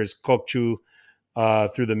 Playmakers, Kokchu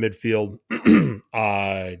through the midfield.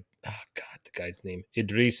 The guy's name.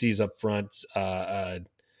 Idrisi's up front. I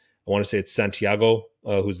want to say it's Santiago,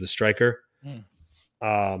 who's the striker.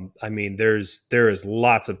 I mean, there is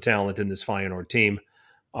lots of talent in this Feyenoord team.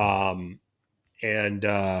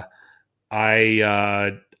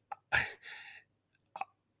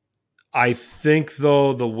 I think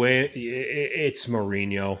though the way it's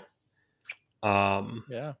Mourinho, and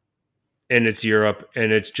it's Europe,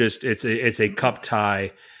 and it's a cup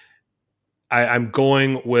tie. I'm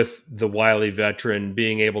going with the wily veteran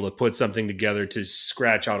being able to put something together to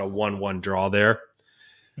scratch out a 1-1 draw there.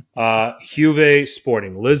 Juve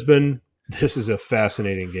Sporting Lisbon. This is a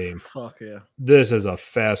fascinating game. Fuck yeah. This is a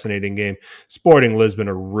fascinating game. Sporting Lisbon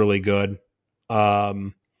are really good.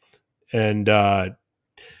 And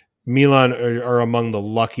Milan are among the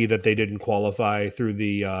lucky that they didn't qualify through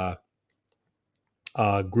the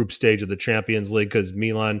group stage of the Champions League because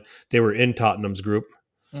Milan, they were in Tottenham's group.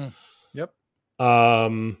 Yep.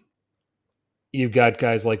 You've got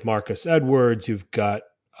guys like Marcus Edwards. You've got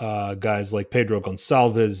guys like Pedro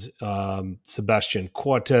Gonçalves. Sebastian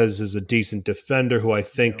Cortez is a decent defender who I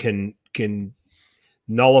think can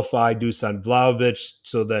nullify Dusan Vlahovic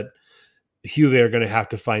so that Juve are going to have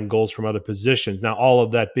to find goals from other positions. Now, all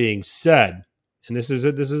of that being said, and this is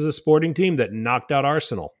a Sporting team that knocked out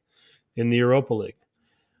Arsenal in the Europa League.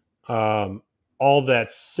 All that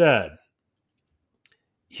said,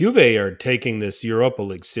 Juve are taking this Europa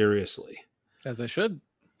League seriously. As they should.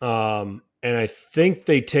 And I think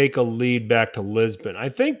they take a lead back to Lisbon. I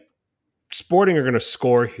think Sporting are going to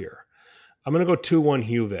score here. I'm going to go 2-1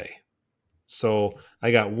 Juve. So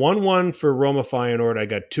I got 1-1 for Roma Feyenoord. I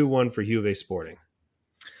got 2-1 for Juve Sporting.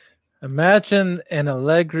 Imagine an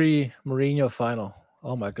Allegri Mourinho final.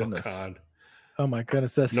 Oh my goodness. Oh my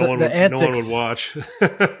goodness, No one would watch.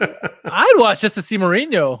 I'd watch just to see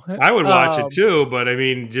Mourinho. I would watch it too, but I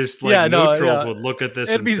mean, just like neutrals would look at this.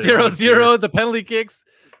 It'd be 0-0, the penalty kicks.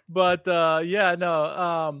 But you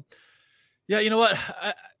know what?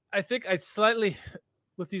 I think I slightly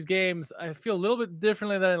with these games, I feel a little bit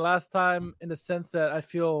differently than last time in the sense that I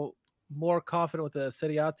feel more confident with the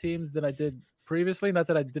Serie A teams than I did previously. Not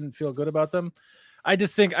that I didn't feel good about them. I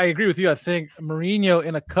just think I agree with you. I think Mourinho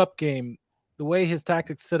in a cup game, the way his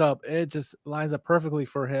tactics set up, it just lines up perfectly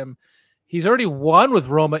for him. He's already won with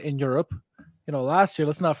Roma in Europe. You know, last year,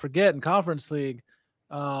 let's not forget, in Conference League.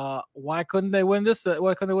 Why couldn't they win this?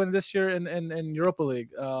 Why couldn't they win this year in Europa League?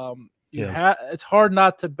 It's hard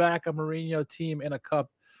not to back a Mourinho team in a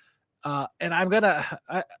cup. And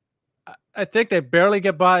I think they barely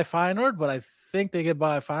get by Feyenoord, but I think they get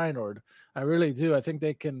by Feyenoord. I really do. I think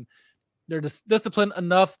they're disciplined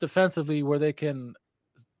enough defensively where they can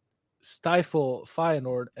stifle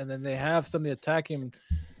Feyenoord, and then they have some of the attacking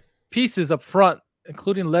pieces up front,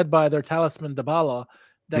 including led by their talisman Dybala,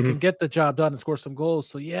 that can get the job done and score some goals.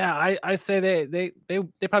 So yeah, I say they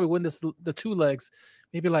probably win the two legs,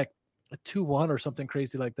 maybe like a 2-1 or something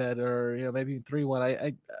crazy like that, or you know, maybe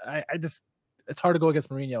 3-1. I just, it's hard to go against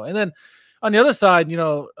Mourinho. And then on the other side, you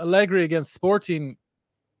know, Allegri against Sporting.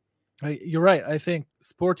 You're right. I think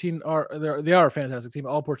Sporting they are a fantastic team.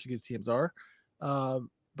 All Portuguese teams are,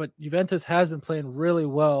 but Juventus has been playing really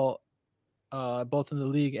well, both in the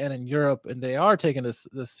league and in Europe, and they are taking this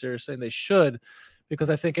seriously, and they should, because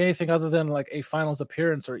I think anything other than like a finals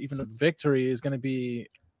appearance or even a victory is going to be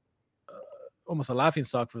almost a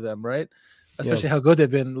laughingstock for them, right? Especially how good they've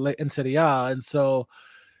been in Serie A. And so,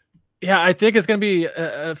 yeah, I think it's going to be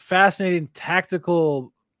a fascinating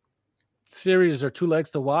tactical series or two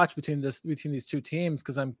legs to watch between these two teams,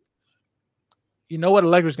 because you know what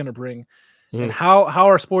Allegri's going to bring, and how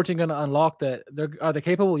are Sporting going to unlock that? Are they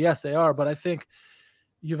capable? Yes, they are. But I think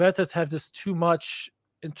Juventus have just too much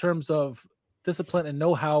in terms of discipline and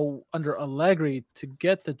know-how under Allegri to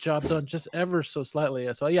get the job done just ever so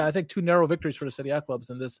slightly. So yeah, I think 2 narrow victories for the Serie A clubs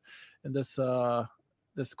in this quarterfinals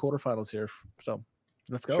here. So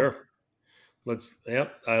let's go. Sure.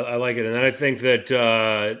 I like it. And then I think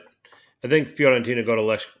that I think Fiorentina go to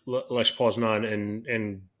Lech Poznan,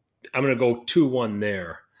 and I'm going to go 2-1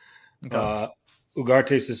 there. Okay.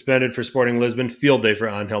 Ugarte suspended for Sporting Lisbon. Field day for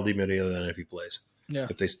Angel Di Maria then if he plays. Yeah.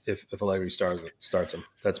 If Allegri starts him,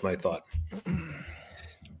 that's my thought.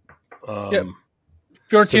 Fiorentina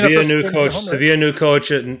Sevilla new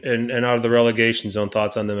coach, and out of the relegation zone.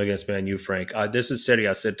 Thoughts on them against Man U, Frank? This is Serie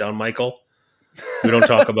A. Sit down, Michael. We don't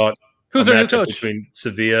talk about who's their new coach between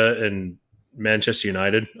Sevilla and Manchester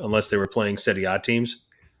United unless they were playing Serie A teams.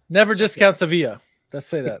 Never discount Sevilla. Let's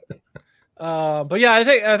say that. But yeah,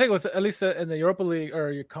 I think with at least in the Europa League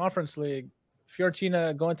or your Conference League,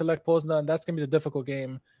 Fiorentina going to Lech Poznan, that's going to be the difficult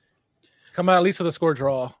game. Come out at least with a score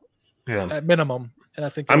draw, at minimum. And I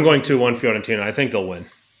think I'm going 2-1 Fiorentina. I think they'll win.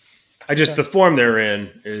 The form they're in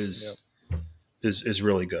is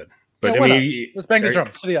really good. But I mean, let's bang the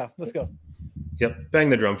drum. So yeah, let's go. Yep, bang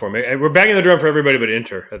the drum for me. We're banging the drum for everybody but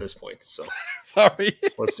Inter at this point. So sorry.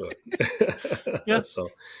 So let's do it. Yeah. So,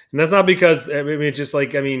 and that's not because just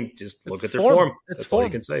look at their form. That's all you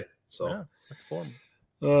can say. So yeah, it's form.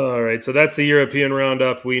 All right, so that's the European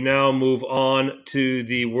roundup. We now move on to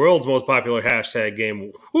the world's most popular hashtag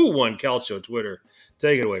game. Who won Calcio Twitter?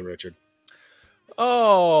 Take it away, Richard.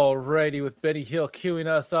 All righty, with Benny Hill queuing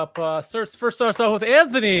us up. First starts off with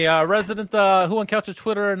Anthony, resident Who Won Calcio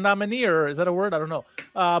Twitter nominee, or is that a word? I don't know.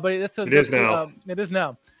 But it is now. It is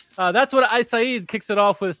now. That's what Saeed kicks it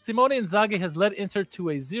off with. Simone Inzaghi has led Inter to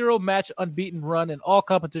a 0-match unbeaten run in all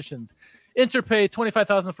competitions. Inter paid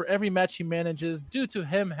 $25,000 for every match he manages due to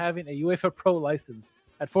him having a UEFA Pro license.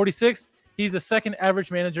 At 46, he's the second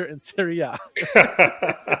average manager in Serie A.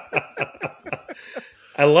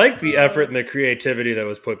 I like the effort and the creativity that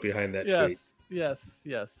was put behind that tweet. Yes.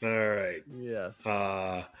 All right. Yes.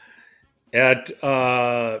 At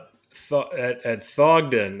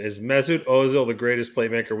Thogden, is Mesut Ozil the greatest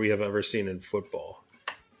playmaker we have ever seen in football?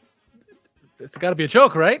 It's got to be a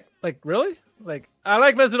joke, right? Like, really? Like, I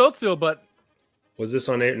like Mesut Ozil, but was this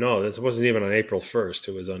on? No, this wasn't even on April 1st.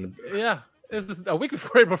 It was on. Yeah, it was a week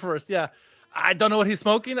before April 1st. Yeah, I don't know what he's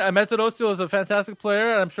smoking. Mesut Ozil is a fantastic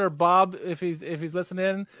player. I'm sure Bob, if he's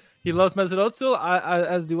listening, he loves Mesut Ozil.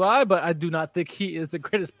 As do I, but I do not think he is the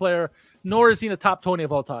greatest player. Nor is he in the top 20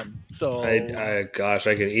 of all time. So, I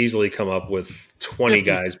can easily come up with 20 50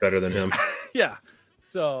 guys better than him. Yeah.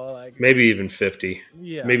 So like maybe even 50.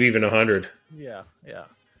 Yeah. Maybe even 100. Yeah.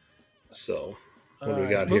 So, what do we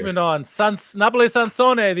got here? Moving on. Napoli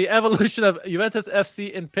Sansone, the evolution of Juventus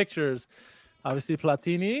FC in pictures. Obviously,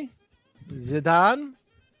 Platini, Zidane,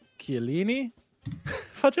 Chiellini,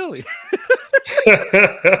 Fagioli.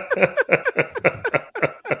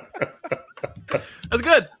 That's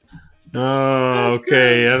good. Oh,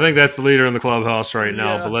 okay. I think that's the leader in the clubhouse right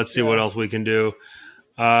now, but let's see what else we can do.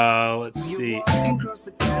 Let's see.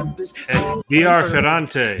 VR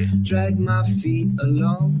Ferrante. Drag my feet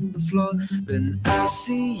along the floor. Then I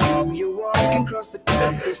see you're walking across the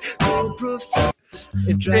campus.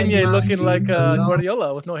 Insigne looking like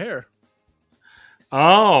Guardiola with no hair.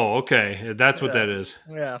 Oh, okay. That's what that is.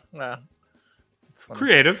 Yeah.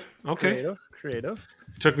 Creative. Okay. Creative.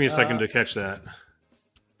 Took me a second to catch that.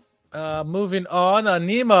 Moving on,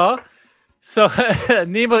 Nima. So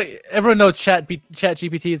Nima, everyone knows Chat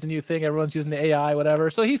GPT is the new thing. Everyone's using the AI, whatever.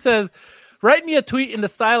 So he says, write me a tweet in the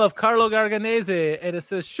style of Carlo Garganese. And it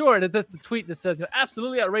says, sure. And that's the tweet that says,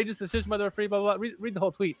 absolutely outrageous decision by the referee, blah, blah, blah. Read the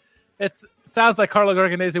whole tweet. It sounds like Carlo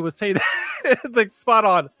Garganese would say that. It's like spot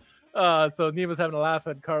on. So Nima's having a laugh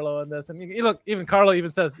at Carlo on this. And look, even Carlo even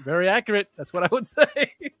says, very accurate. That's what I would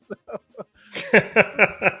say. So,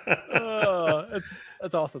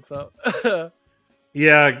 that's awesome. So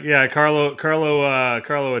yeah. Carlo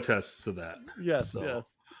attests to that. Yes.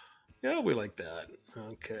 Yeah, we like that.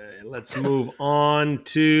 Okay, let's move on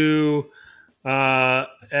to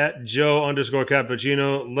at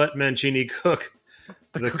Joe_Cappuccino. Let Mancini cook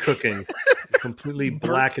the cooking. Completely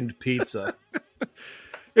blackened pizza.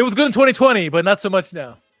 It was good in 2020, but not so much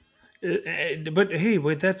now. But hey,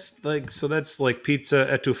 wait, that's like pizza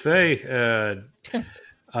etouffee.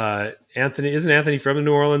 Anthony, isn't Anthony from the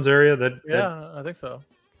New Orleans area? I think so.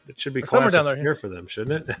 It should be classic here for them,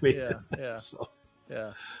 shouldn't it? I mean, yeah. So.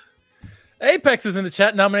 Yeah. Apex is in the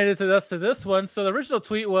chat, nominated to us to this one. So the original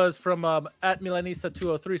tweet was from at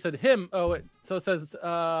Milanista203. Said him. Oh wait. So it says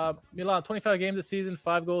Milan 25 games this season,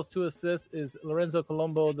 5 goals, 2 assists. Is Lorenzo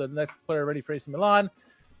Colombo the next player ready for AC Milan?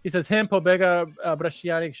 He says him, Pobega,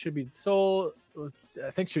 Bresciani should be sold. I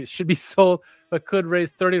think should be sold, but could raise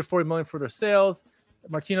 30 to 40 million for their sales.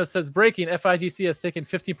 Martino says breaking. FIGC has taken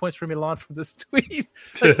 15 points from Milan for this tweet.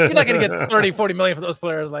 Like, you're not going to get 30, 40 million for those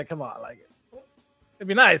players. Like, come on, like it'd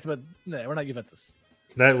be nice, but no, we're not Juventus.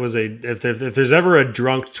 That was if there's ever a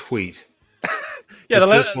drunk tweet. Yeah,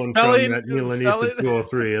 this one from that Milanista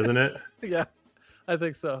 203, isn't it? Yeah, I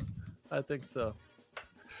think so.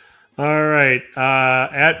 All right.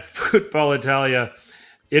 At Football Italia,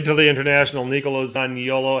 Italy international Nicolo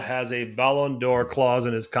Zaniolo has a Ballon d'Or clause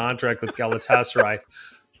in his contract with Galatasaray,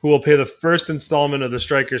 who will pay the first installment of the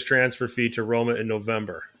striker's transfer fee to Roma in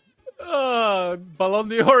November. Ballon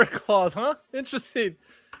d'Or clause, huh? Interesting.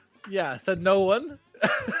 Yeah, said no one.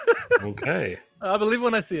 Okay. I believe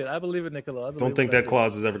when I see it. I believe it, Nicolo. Don't think that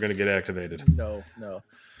clause is ever going to get activated. No.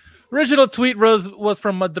 Original tweet was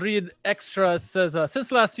from Madrid Extra. Says, since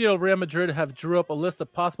last year, Real Madrid have drew up a list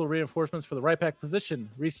of possible reinforcements for the right back position.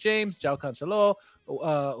 Reece James, João Cancelo,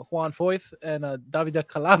 Juan Foyth, and Davide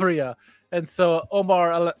Calabria. And so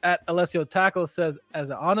Omar at Alessio Tackle says, as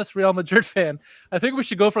an honest Real Madrid fan, I think we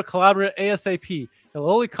should go for Calabria ASAP. It'll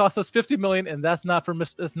only cost us 50 million, and that's nothing for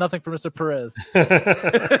Mr. Perez.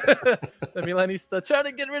 The Milanista trying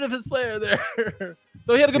to get rid of his player there.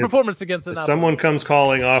 So he had a good performance against it. Someone comes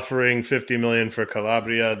calling offering 50 million for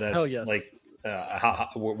Calabria. That's like,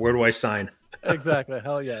 where do I sign? Exactly.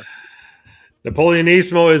 Hell yes.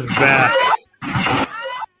 Napoleonismo is back.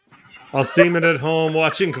 I'll see him at home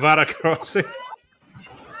watching Kvara Crossing.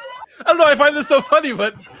 I don't know. I find this so funny,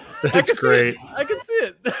 but that's great. I can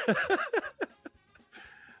see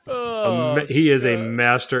it. He is a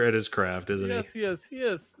master at his craft, isn't he? Yes, he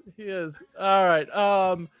is. All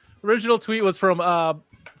right. Original tweet was from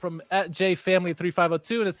at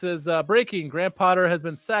JFamily3502, and it says, breaking, Graham Potter has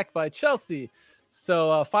been sacked by Chelsea.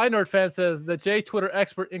 So Feyenoord fan says, the J Twitter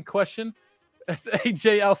expert in question, it's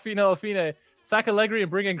AJ Alfine, sack Allegri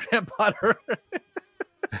and bring in Graham Potter.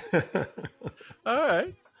 All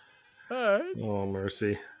right. Oh,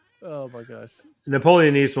 mercy. Oh, my gosh.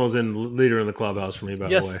 Napoleonismo's in leader in the clubhouse for me, by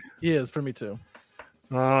the way. Yes, he is for me, too.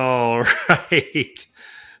 All right.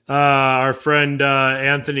 Our friend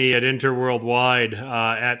Anthony at Interworldwide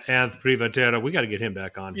at Anth Privatera. We got to get him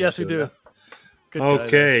back on. Yes, we do. Good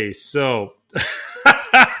okay, guy, so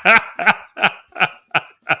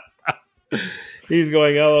he's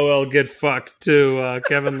going LOL get fucked to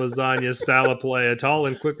Kevin Lasagna's style of play. A tall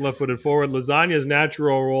and quick left-footed forward. Lasagna's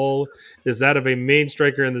natural role is that of a main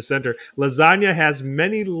striker in the center. Lasagna has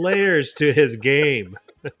many layers to his game.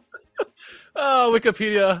 Oh,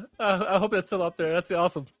 Wikipedia. I hope that's still up there. That's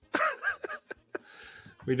awesome.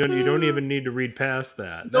 You don't even need to read past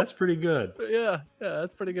that. Nope. That's pretty good. Yeah,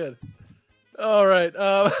 that's pretty good. All right.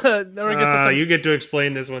 Then we're gonna get you get to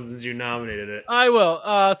explain this one since you nominated it. I will.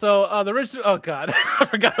 So the original. Oh God, I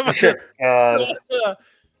forgot about Dear it. God.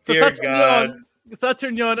 So Dear God.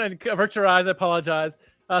 Saturnion and Virtual Eyes, I apologize.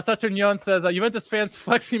 Saturnion says Juventus fans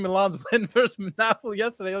flexing Milan's win versus Napoli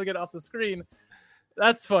yesterday. He'll get off the screen.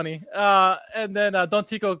 That's funny. And then Don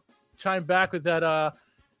Tico chimed back with that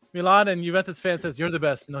Milan and Juventus fan says, "You're the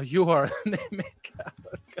best." No, you are. God.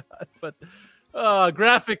 But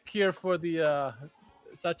graphic here for the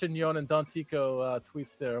Saturnion and Don Tico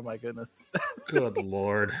tweets there. Oh my goodness. Good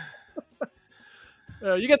Lord.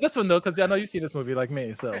 You get this one though, because I know you've seen this movie like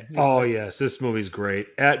me. So. Oh yes, this movie's great.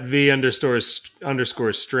 At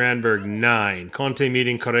V_Strandberg 9. Conte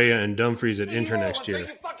meeting Correa and Dumfries at Inter next year.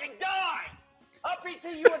 Until you fucking die. I'll beat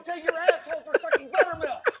you until your asshole for sucking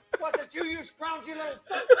buttermilk. Was it you scroungy little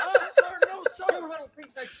fuck? Sir, no sir. You little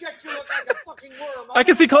piece of shit. You look like a fucking worm. I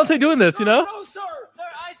can see Conte doing this, you know? No sir. Sir,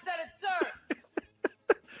 I said it, sir.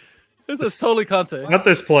 This is totally Conte. Not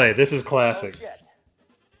this play. This is classic. Oh, shit.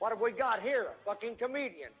 What have we got here? A fucking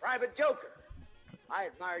comedian, private joker. I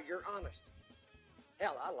admire your honesty.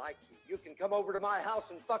 Hell, I like you. You can come over to my house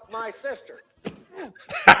and fuck my sister. You little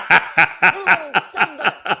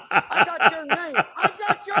scumbag. I got your name. I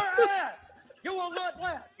got your ass. You will not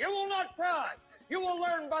laugh. You will not cry. You will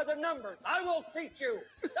learn by the numbers. I will teach you.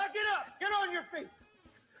 Now get up. Get on your feet.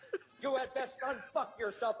 You had best unfuck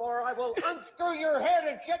yourself or I will unscrew your head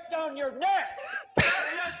and shit down your neck.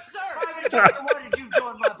 Yes, sir. Private Joker, what did you do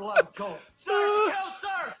in my blood coat? Sir, to kill,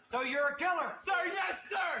 sir. So you're a killer. Sir, yes,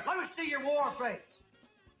 sir. Let me see your war face.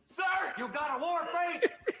 Sir, you got a war face?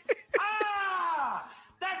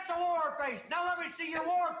 That's a war face. Now let me see your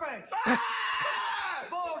war face.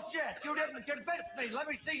 Bullshit. You didn't convince me. Let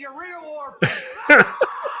me see your real war face.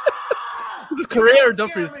 This is Correa or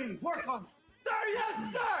Dumfries? Work on. Sir,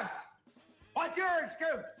 yes, sir. What's your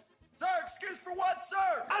excuse? Sir, excuse for what,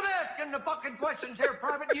 sir? I'm asking the fucking questions here,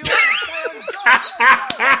 Private. You understand? Sir,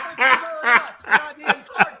 thank you very much. Can I be in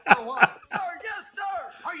charge for a while? Sir, yes,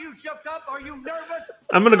 sir. Are you shook up? Are you nervous?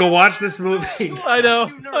 I'm going to go watch this movie. I know,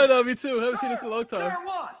 me too. I haven't seen this in a long time. Sir,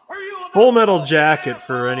 what? Are you Full Metal Jacket,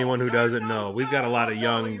 for anyone who doesn't know. We've got a lot of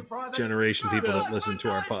young generation people that listen to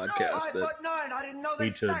our podcast that need to... 5'9", I didn't know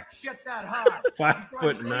the stack shit that high. Sir,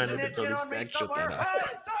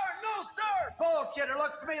 no, sir. Bullshit. It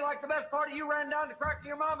looks to me like the best part of you ran down to crack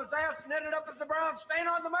your mama's ass and ended up as the brown stain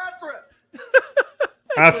on the mattress.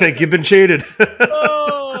 I think you've been cheated.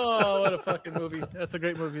 Oh, what a fucking movie. That's a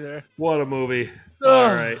great movie there. What a movie.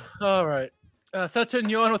 Oh, All right.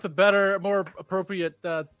 Saturnion with a better, more appropriate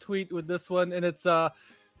tweet with this one. And it's,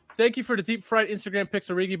 thank you for the deep fried Instagram pics,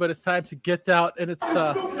 Origi, but it's time to get out. And it's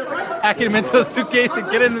packing him into a suitcase and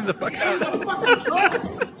get in the fuck out.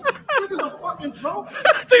 This is a fucking joke.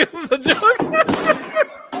 I think this is a joke.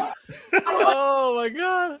 Oh, my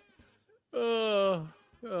God. Oh,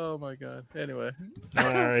 my God. Anyway. All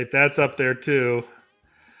right. That's up there, too.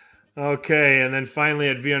 Okay, and then finally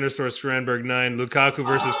at V_Strandberg 9, Lukaku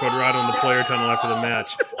versus Cuadrado in the player tunnel after the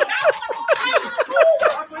match.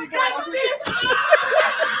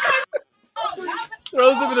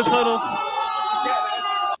 Throws him in the tunnel.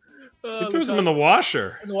 He throws him in the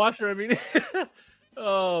washer. In the washer, I mean.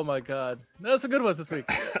 Oh my God, that's some good ones this week.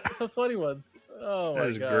 Some funny ones. Oh my God, that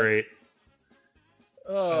is great.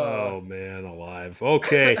 Oh man, alive.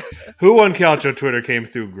 Okay, Who Won Calcio Twitter came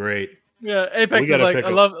through great. Yeah, Apex is like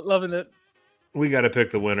loving it. We got to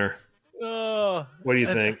pick the winner. Oh, what do you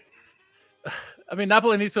think? I mean,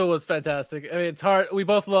 Napoli Nispel was fantastic. I mean, it's hard. We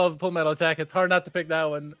both love Full Metal Jacket. It's hard not to pick that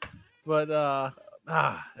one, but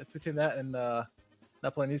it's between that and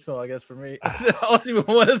Napoli Nispel, I guess, for me.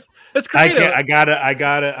 It's creative. I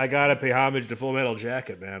gotta pay homage to Full Metal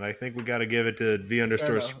Jacket, man. I think we got to give it to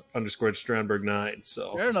V_Strandberg 9.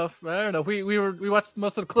 So fair enough. We watched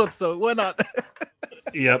most of the clips, so why not?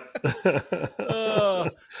 Yep.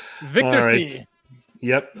 Victor right. C.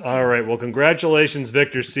 Yep. All right. Well, congratulations,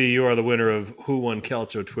 Victor C. You are the winner of Who Won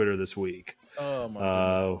Calcio Twitter this week. Oh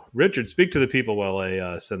my Richard, speak to the people while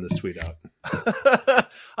I send this tweet out.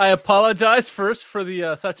 I apologize first for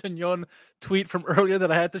the Saturnion tweet from earlier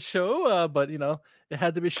that I had to show, but it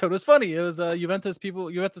had to be shown. It was funny. It was Juventus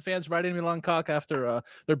fans riding Milan cock after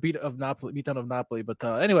their beatdown of Napoli. But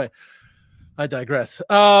anyway, I digress.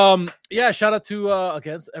 Shout out to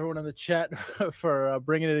again everyone in the chat for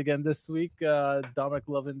bringing it again this week. Dominic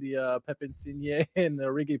loving the Pepe Insigne and the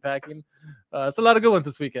Origi packing. It's a lot of good ones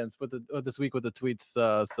this weekend this week with the tweets.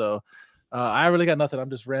 So I really got nothing. I'm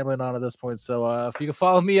just rambling on at this point. So if you can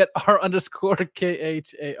follow me at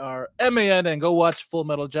R_KHARMAN and go watch Full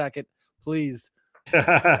Metal Jacket, please.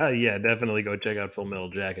 Yeah, definitely go check out Full Metal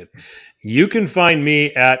Jacket. You can find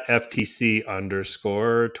me at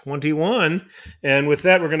FTC_21. And with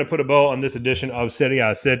that, we're going to put a bow on this edition of Serie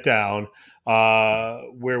A Sit Down,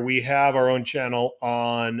 where we have our own channel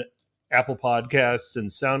on Apple Podcasts and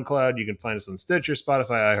SoundCloud. You can find us on Stitcher,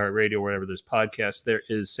 Spotify, iHeartRadio, wherever there's podcasts. There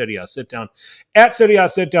is Serie A Sit Down. At Serie A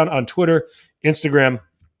Sit Down on Twitter, Instagram.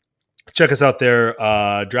 Check us out there.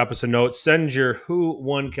 Drop us a note. Send your Who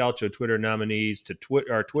Won Calcio Twitter nominees to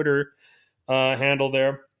our Twitter handle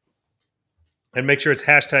there. And make sure it's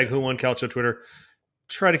hashtag Who Won Calcio Twitter.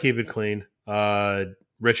 Try to keep it clean.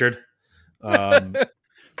 Richard. Sorry.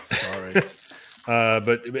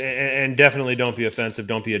 But definitely don't be offensive.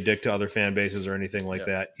 Don't be a dick to other fan bases or anything like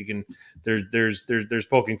that. You can there's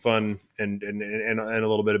poking fun and a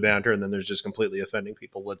little bit of banter, and then there's just completely offending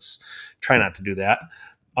people. Let's try not to do that.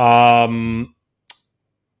 Also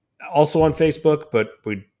on Facebook, but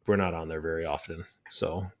we're not on there very often.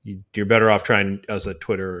 So you're better off trying us at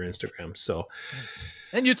Twitter or Instagram. So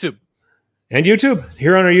And YouTube.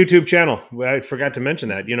 Here on our YouTube channel. I forgot to mention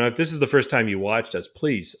that. If this is the first time you watched us,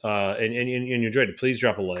 please, and you enjoyed it, please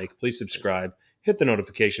drop a like, please subscribe, hit the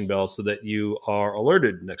notification bell so that you are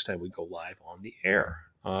alerted next time we go live on the air.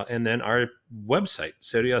 And then our website,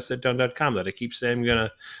 seriasitdown.com, that I keep saying I'm going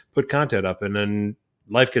to put content up, and then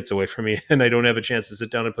life gets away from me and I don't have a chance to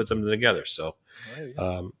sit down and put something together. So,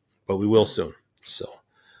 but we will soon. So,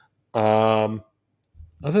 other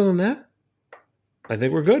than that, I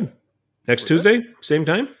think we're good. Next Tuesday, same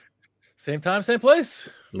time? Same time, same place.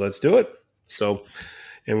 Let's do it. So,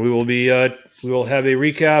 and we will have a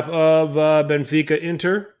recap of Benfica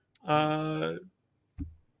Inter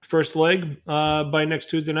first leg by next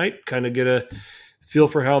Tuesday night. Kind of get a feel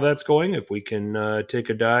for how that's going. If we can take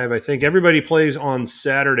a dive, I think everybody plays on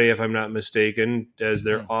Saturday, if I'm not mistaken, as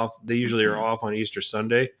they're off. They usually are off on Easter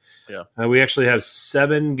Sunday. Yeah. We actually have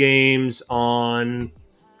 7 games on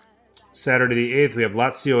Saturday the 8th. We have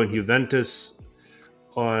Lazio and Juventus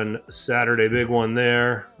on Saturday, big one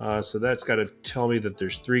there. So that's got to tell me that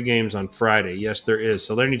there's 3 games on Friday. Yes, there is.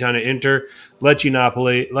 Salernitana Inter, Lecce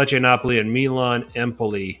Napoli, and Milan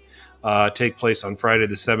Empoli take place on Friday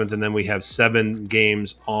the 7th. And then we have 7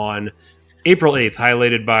 games on April 8th,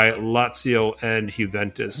 highlighted by Lazio and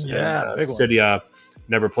Juventus. Yeah, and Serie A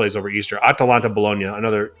never plays over Easter. Atalanta Bologna,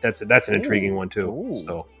 that's an intriguing one too. Ooh.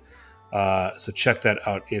 So check that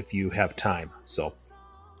out if you have time. So,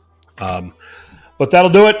 but that'll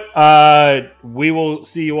do it. We will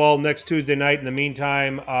see you all next Tuesday night. In the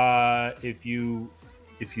meantime, if you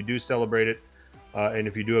do celebrate it, and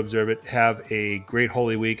if you do observe it, have a great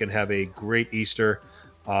Holy Week and have a great Easter.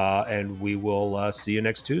 And we will see you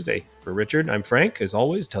next Tuesday. For Richard, I'm Frank. As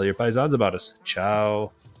always, tell your paisans about us.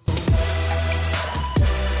 Ciao.